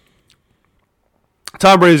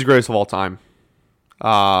 Tom Brady's the greatest of all time.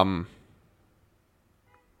 I'm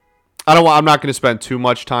not going to spend too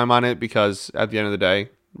much time on it because at the end of the day,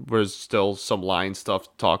 there's still some line stuff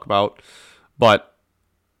to talk about. But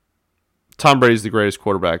Tom Brady's the greatest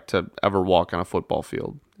quarterback to ever walk on a football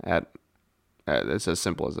field. It's as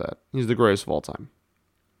simple as that. He's the greatest of all time.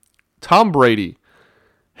 Tom Brady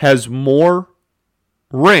has more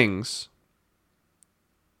rings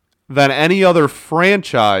than any other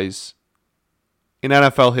franchise in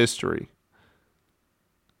NFL history.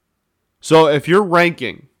 So if you're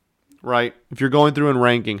ranking, right, if you're going through and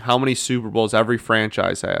ranking how many Super Bowls every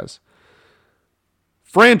franchise has,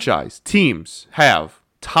 teams have,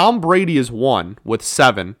 Tom Brady is 1 with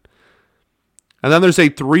 7, and then there's a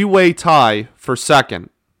 3-way tie for second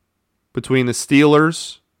between the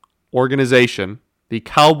Steelers organization, the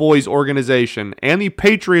Cowboys organization, and the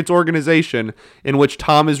Patriots organization, in which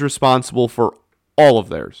Tom is responsible for all of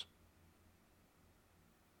theirs.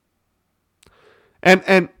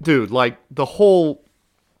 And dude, like the whole,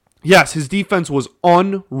 yes, his defense was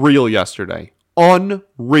unreal yesterday.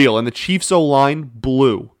 Unreal. And the Chiefs O-line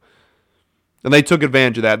blew. And they took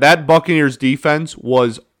advantage of that. That Buccaneers defense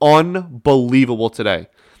was unbelievable today.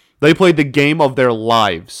 They played the game of their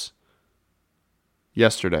lives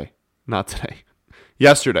yesterday. Not today.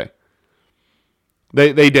 Yesterday.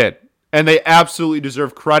 They did. And they absolutely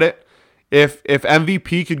deserve credit. If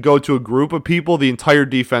MVP could go to a group of people, the entire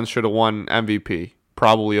defense should have won MVP.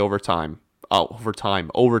 Probably over time. Over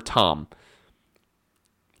Tom.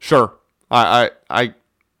 Sure.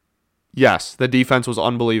 Yes, the defense was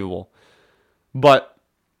unbelievable. But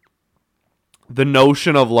the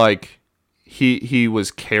notion of like he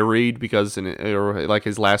was carried because or like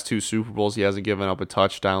his last 2 Super Bowls he hasn't given up a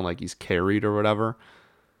touchdown, like he's carried or whatever.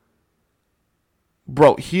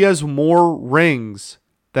 Bro, he has more rings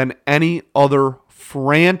than any other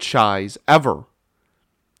franchise ever.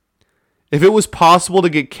 If it was possible to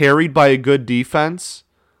get carried by a good defense,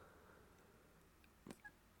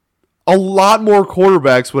 a lot more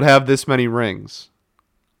quarterbacks would have this many rings.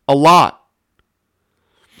 A lot.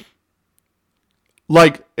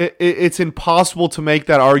 Like, it's impossible to make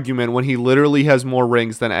that argument when he literally has more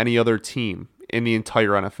rings than any other team in the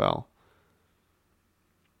entire NFL.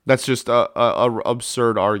 That's just a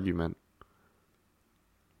absurd argument.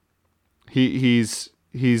 He's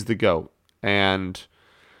the GOAT. And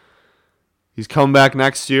he's coming back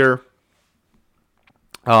next year.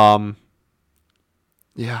 Yeah.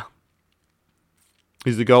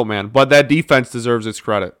 He's the GOAT, man. But that defense deserves its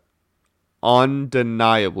credit.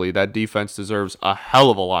 Undeniably, that defense deserves a hell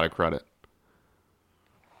of a lot of credit.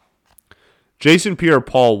 Jason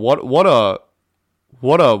Pierre-Paul, what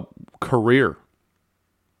a career.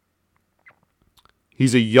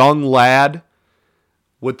 He's a young lad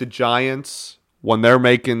with the Giants when they're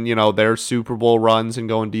making, their Super Bowl runs and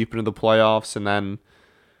going deep into the playoffs, and then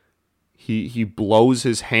he blows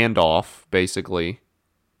his hand off, basically.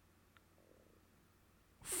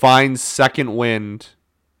 Finds second wind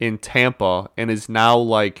in Tampa and is now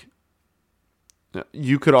like,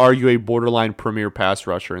 you could argue, a borderline premier pass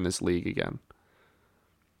rusher in this league again.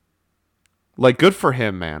 Like, good for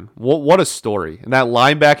him, man. What a story. And that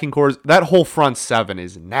linebacking core, that whole front 7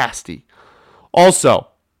 is nasty. Also,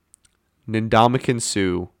 Ndamukong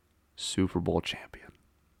Suh, Super Bowl champion.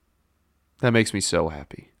 That makes me so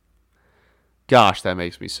happy. Gosh, that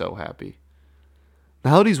makes me so happy.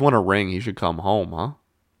 Now that he's won a ring, he should come home, huh?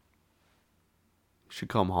 Should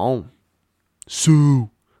come home. Sue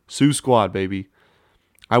squad, baby.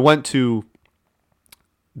 I went to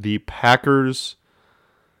the Packers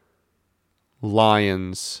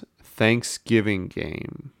Lions Thanksgiving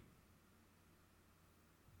game.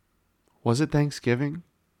 Was it Thanksgiving?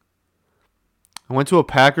 I went to a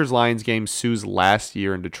Packers Lions game Sue's last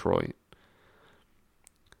year in Detroit.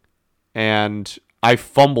 And I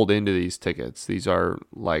fumbled into these tickets. These are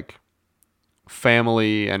like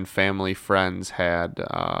family and family friends had,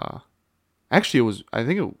 actually it was, I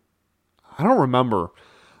don't remember.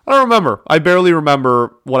 I barely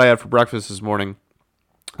remember what I had for breakfast this morning.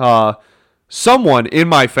 Someone in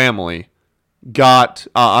my family got,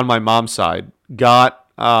 on my mom's side, got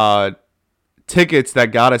tickets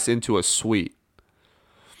that got us into a suite.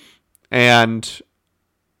 And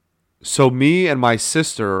so me and my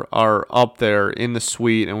sister are up there in the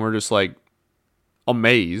suite, and we're just like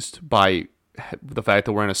amazed by the fact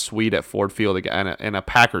that we're in a suite at Ford Field in a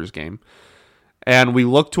Packers game. And we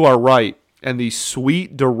look to our right, and the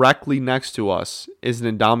suite directly next to us is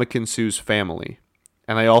Ndamukong Suh's family.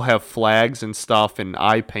 And they all have flags and stuff and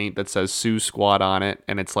eye paint that says Sue Squad on it.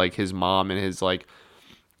 And it's like his mom and his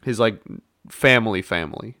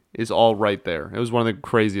family is all right there. It was one of the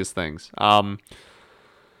craziest things.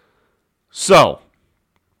 So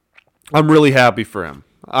I'm really happy for him.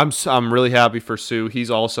 I'm really happy for Sue.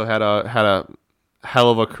 He's also had a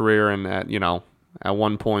hell of a career, and at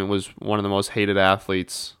one point was one of the most hated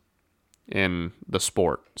athletes in the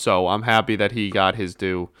sport. So I'm happy that he got his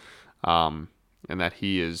due, and that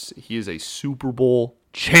he is a Super Bowl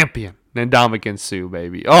champion. Ndamukong Suh,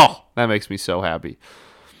 baby. Oh, that makes me so happy.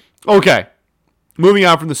 Okay, moving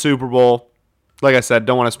on from the Super Bowl. Like I said,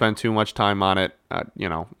 don't want to spend too much time on it.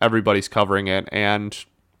 Everybody's covering it, and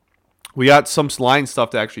we got some line stuff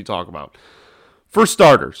to actually talk about. For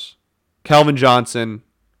starters, Calvin Johnson,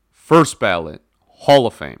 first ballot, Hall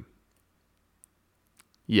of Fame.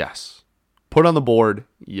 Yes. Put on the board,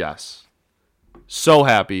 yes. So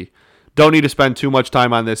happy. Don't need to spend too much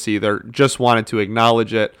time on this either. Just wanted to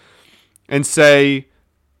acknowledge it and say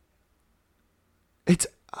it's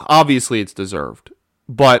deserved.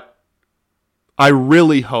 But I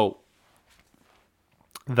really hope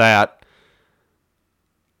that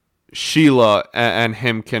Sheila and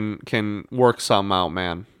him can work something out,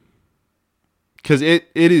 man. Because it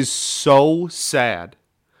is so sad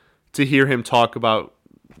to hear him talk about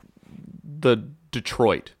the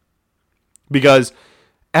Detroit. Because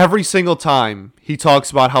every single time he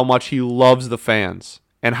talks about how much he loves the fans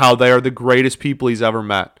and how they are the greatest people he's ever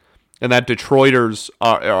met, and that Detroiters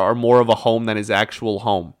are more of a home than his actual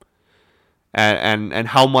home, and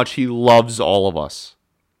how much he loves all of us.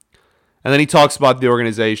 And then he talks about the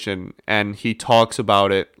organization, and he talks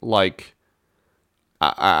about it like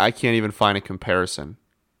I can't even find a comparison.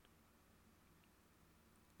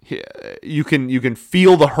 You can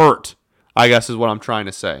feel the hurt, I guess is what I'm trying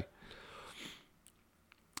to say.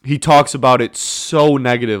 He talks about it so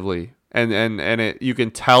negatively, and you can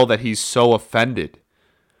tell that he's so offended.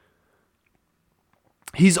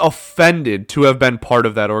 He's offended to have been part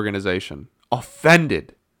of that organization.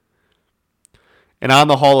 Offended. And on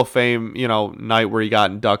the Hall of Fame, night where he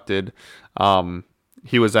got inducted,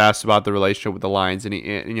 he was asked about the relationship with the Lions, and he,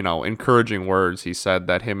 encouraging words. He said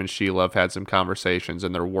that him and Sheila have had some conversations,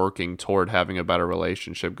 and they're working toward having a better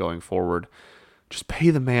relationship going forward. Just pay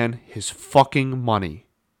the man his fucking money.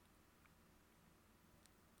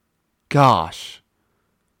 Gosh.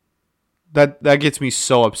 That gets me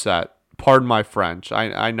so upset. Pardon my French.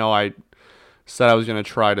 I know I said I was going to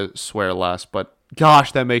try to swear less, but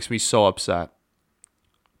gosh, that makes me so upset.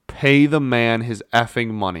 Pay the man his effing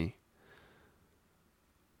money.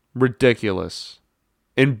 Ridiculous.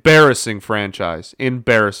 Embarrassing franchise.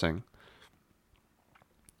 Embarrassing.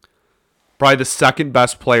 Probably the second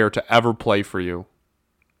best player to ever play for you.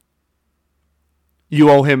 You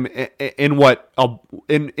owe him in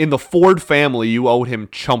the Ford family, you owed him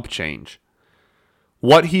chump change.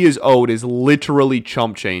 What he is owed is literally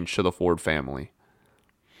chump change to the Ford family.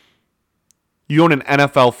 You own an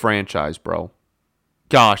NFL franchise, bro.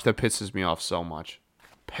 Gosh, that pisses me off so much.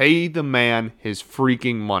 Pay the man his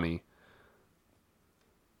freaking money.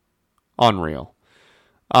 Unreal.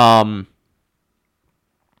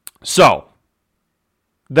 So,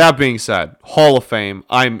 that being said, Hall of Fame,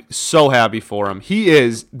 I'm so happy for him. He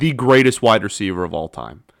is the greatest wide receiver of all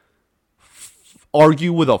time.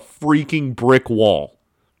 Argue with a freaking brick wall.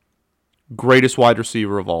 Greatest wide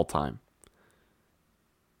receiver of all time.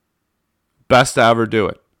 Best to ever do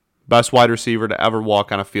it. Best wide receiver to ever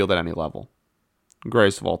walk on a field at any level.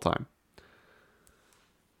 Greatest of all time.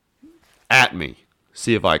 At me.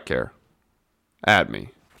 See if I care. At me.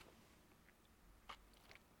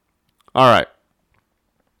 All right.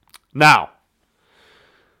 Now,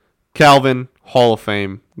 Calvin, Hall of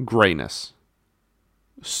Fame, greatness.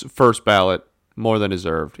 First ballot, more than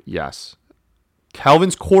deserved, yes.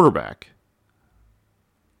 Calvin's quarterback,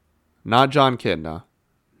 not John Kidna,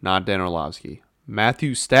 not Dan Orlovsky,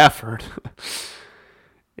 Matthew Stafford,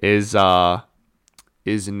 is now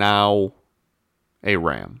a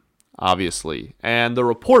Ram, obviously. And the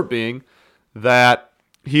report being that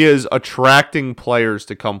he is attracting players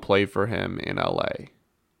to come play for him in LA.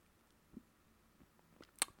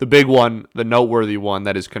 The big one, the noteworthy one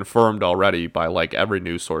that is confirmed already by like every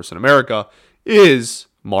news source in America is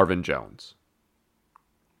Marvin Jones.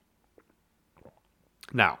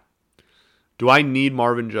 Now, do I need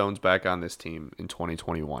Marvin Jones back on this team in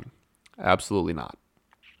 2021? Absolutely not.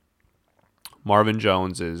 Marvin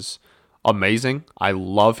Jones is amazing. I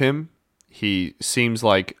love him. He seems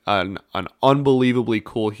like an unbelievably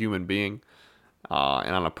cool human being.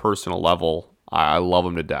 And on a personal level, I love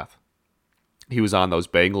him to death. He was on those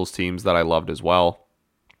Bengals teams that I loved as well.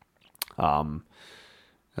 And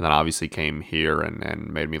then obviously came here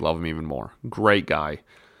and made me love him even more. Great guy.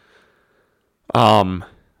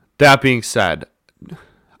 That being said,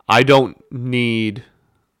 I don't need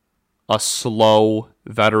a slow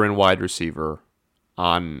veteran wide receiver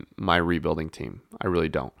on my rebuilding team. I really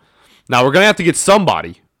don't. Now we're gonna have to get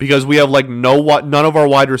somebody because we have none of our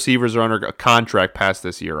wide receivers are under a contract past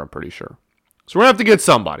this year. I'm pretty sure. So we're gonna have to get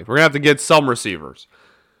somebody. We're gonna have to get some receivers.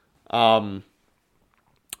 But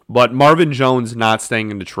Marvin Jones not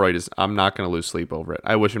staying in Detroit I'm not gonna lose sleep over it.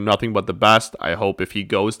 I wish him nothing but the best. I hope if he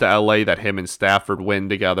goes to LA that him and Stafford win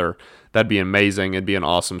together. That'd be amazing. It'd be an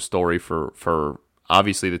awesome story for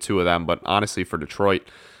obviously the two of them, but honestly for Detroit.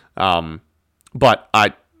 But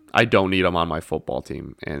I don't need him on my football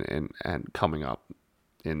team and coming up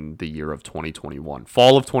in the year of 2021.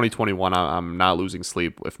 Fall of 2021, I'm not losing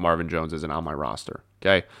sleep if Marvin Jones isn't on my roster.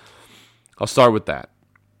 Okay? I'll start with that.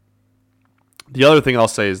 The other thing I'll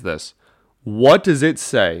say is this. What does it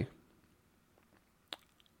say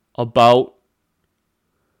about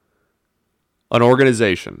an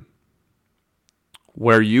organization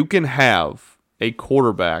where you can have a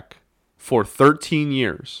quarterback for 13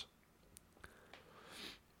 years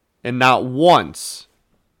and not once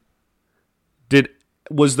did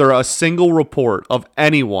was there a single report of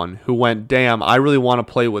anyone who went, damn, I really want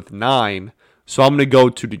to play with 9, so I'm going to go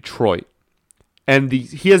to Detroit? And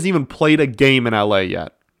he hasn't even played a game in LA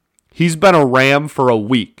yet. He's been a Ram for a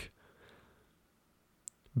week.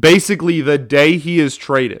 Basically, the day he is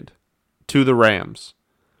traded to the Rams,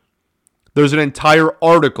 there's an entire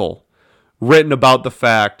article written about the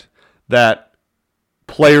fact that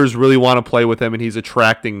players really want to play with him and he's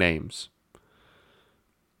attracting names.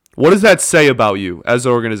 What does that say about you as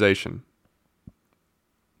an organization?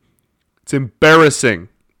 It's embarrassing.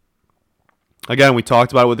 Again, we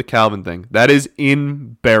talked about it with the Calvin thing. That is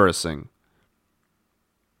embarrassing.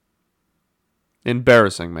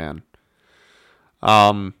 Embarrassing, man.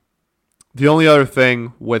 The only other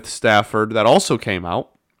thing with Stafford that also came out,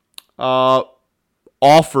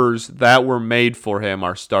 offers that were made for him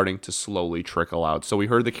are starting to slowly trickle out. So we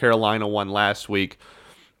heard the Carolina one last week.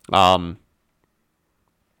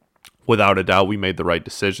 Without a doubt, we made the right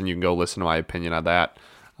decision. You can go listen to my opinion on that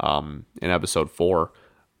in episode 4.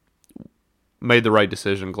 Made the right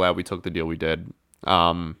decision. Glad we took the deal we did.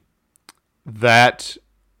 That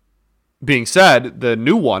being said, the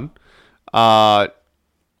new one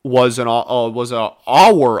was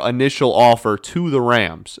our initial offer to the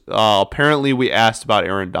Rams. Apparently, we asked about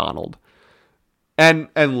Aaron Donald, and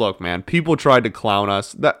look, man, people tried to clown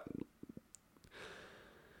us. That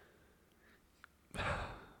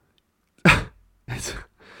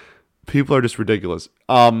people are just ridiculous.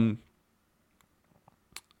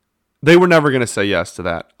 They were never going to say yes to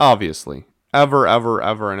that, obviously. Ever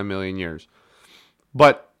in a million years.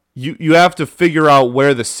 But you have to figure out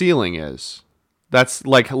where the ceiling is. That's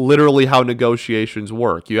like literally how negotiations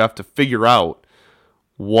work. You have to figure out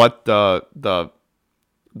what the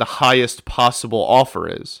highest possible offer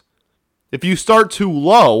is. If you start too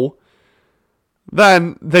low,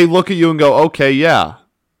 then they look at you and go, okay, yeah.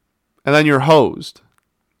 And then you're hosed.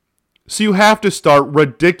 So you have to start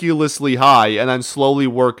ridiculously high and then slowly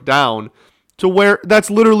work down to where that's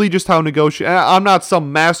literally just how negotiate. I'm not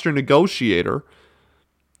some master negotiator,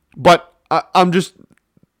 but I'm just,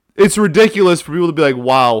 it's ridiculous for people to be like,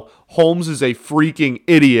 wow, Holmes is a freaking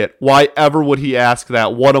idiot. Why ever would he ask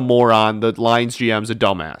that? What a moron. The Lions GM's a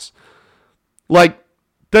dumbass. Like,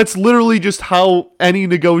 that's literally just how any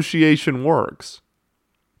negotiation works.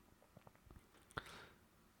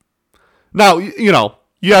 Now, you know,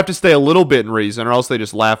 you have to stay a little bit in reason, or else they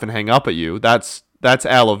just laugh and hang up at you. That's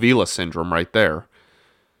Al Avila syndrome right there.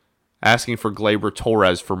 Asking for Glaber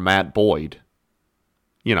Torres for Matt Boyd.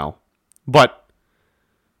 You know, but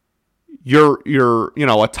you're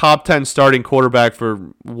a top 10 starting quarterback for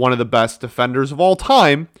one of the best defenders of all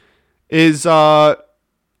time is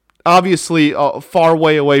obviously far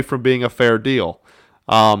way away from being a fair deal.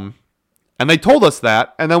 And they told us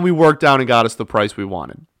that, and then we worked down and got us the price we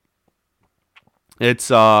wanted.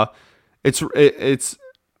 It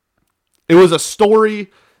was a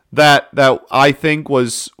story that I think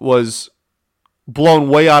was blown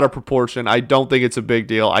way out of proportion. I don't think it's a big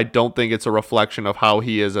deal. I don't think it's a reflection of how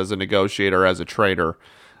he is as a negotiator, as a trader.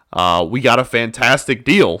 We got a fantastic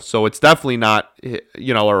deal, so it's definitely not,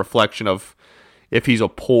 a reflection of if he's a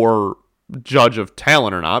poor judge of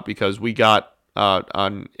talent or not, because we got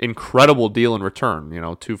an incredible deal in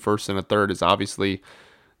return. 2 firsts and a third is obviously.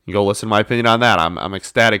 You go listen to my opinion on that. I'm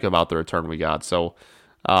ecstatic about the return we got. So,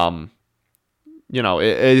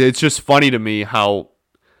 it's just funny to me how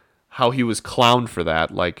he was clowned for that.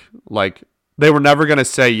 Like they were never gonna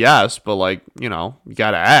say yes, but you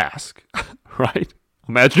gotta ask, right?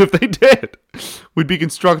 Imagine if they did. We'd be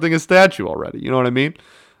constructing a statue already. You know what I mean?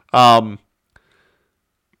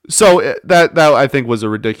 So that I think was a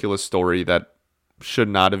ridiculous story that should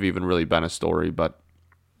not have even really been a story, but.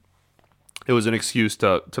 It was an excuse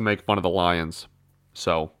to make fun of the Lions.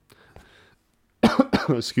 So,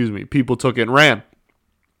 excuse me, people took it and ran.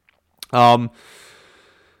 That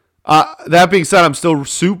being said, I'm still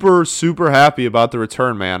super, super happy about the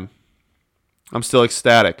return, man. I'm still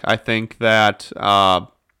ecstatic. I think that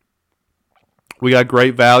we got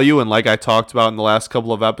great value, and like I talked about in the last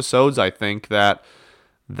couple of episodes, I think that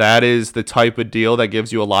is the type of deal that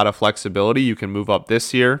gives you a lot of flexibility. You can move up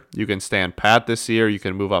this year. You can stand pat this year. You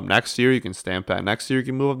can move up next year. You can stand pat next year. You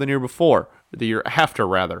can move up the year after,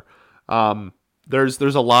 rather. There's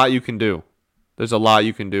a lot you can do. There's a lot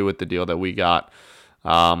you can do with the deal that we got.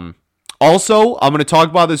 Also, I'm going to talk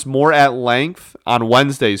about this more at length on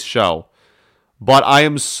Wednesday's show. But I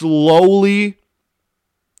am slowly...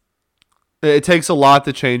 It takes a lot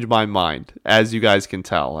to change my mind, as you guys can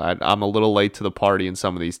tell. I'm a little late to the party in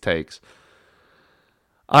some of these takes.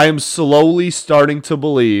 I am slowly starting to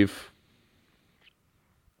believe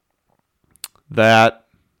that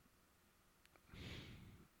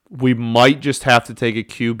we might just have to take a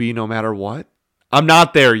QB no matter what. I'm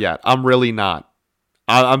not there yet. I'm really not.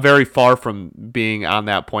 I'm very far from being on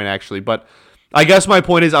that point, actually. But I guess my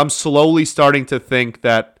point is I'm slowly starting to think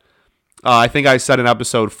that I think I said in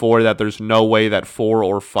episode 4 that there's no way that 4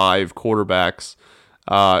 or 5 quarterbacks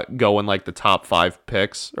go in like the top 5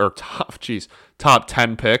 picks or top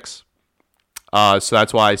 10 picks. So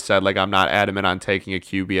that's why I said like I'm not adamant on taking a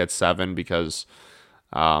QB at 7 because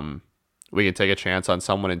we can take a chance on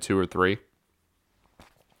someone in 2 or 3.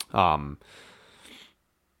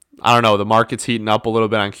 I don't know. The market's heating up a little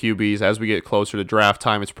bit on QBs. As we get closer to draft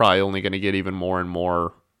time, it's probably only going to get even more and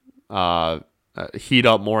more, heat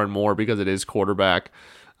up more and more because it is quarterback.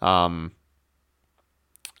 I'm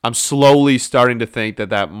slowly starting to think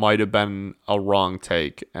that might have been a wrong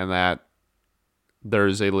take and that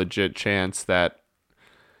there's a legit chance that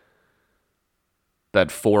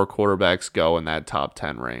 4 quarterbacks go in that top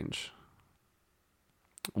 10 range.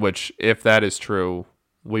 Which, if that is true,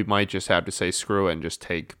 we might just have to say screw it and just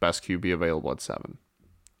take best QB available at 7.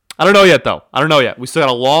 I don't know yet, though. We still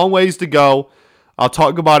got a long ways to go. I'll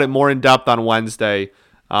talk about it more in depth on Wednesday.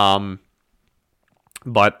 But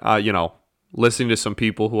listening to some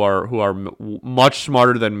people who are much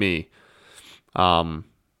smarter than me in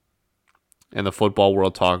the football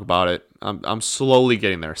world talk about it, I'm slowly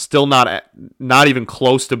getting there. Still not even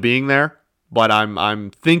close to being there, but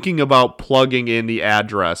I'm thinking about plugging in the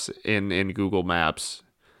address in Google Maps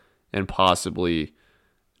and possibly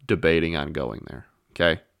debating on going there.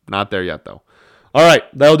 Okay? Not there yet, though. All right,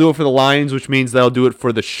 that'll do it for the Lions, which means that'll do it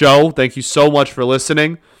for the show. Thank you so much for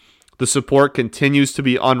listening. The support continues to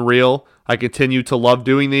be unreal. I continue to love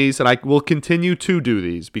doing these, and I will continue to do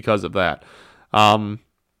these because of that.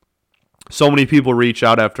 So many people reach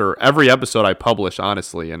out after every episode I publish,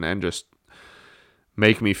 honestly, and just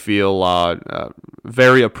make me feel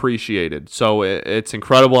very appreciated. So it's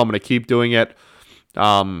incredible. I'm going to keep doing it.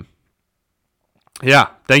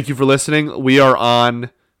 Thank you for listening. We are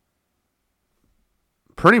on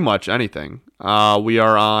pretty much anything. We're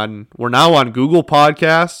now on Google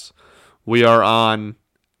Podcasts. We are on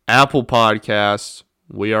Apple Podcasts.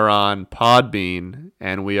 We are on Podbean,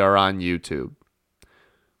 and we are on YouTube.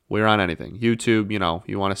 We're on anything. YouTube,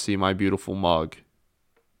 you want to see my beautiful mug.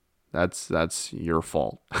 That's your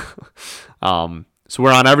fault. So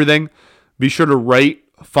we're on everything. Be sure to rate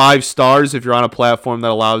 5 stars if you're on a platform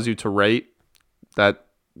that allows you to rate. That,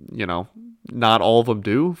 not all of them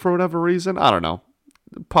do for whatever reason. I don't know.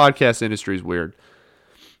 The podcast industry is weird.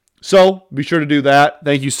 So be sure to do that.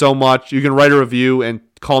 Thank you so much. You can write a review and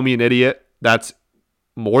call me an idiot. That's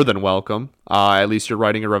more than welcome. At least you're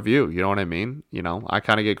writing a review. You know what I mean? I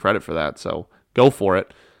kind of get credit for that. So go for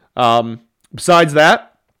it. Besides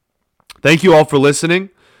that, thank you all for listening.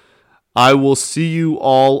 I will see you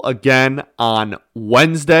all again on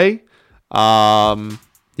Wednesday.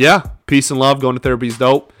 Peace and love. Going to therapy is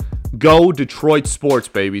dope. Go Detroit sports,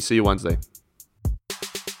 baby. See you Wednesday.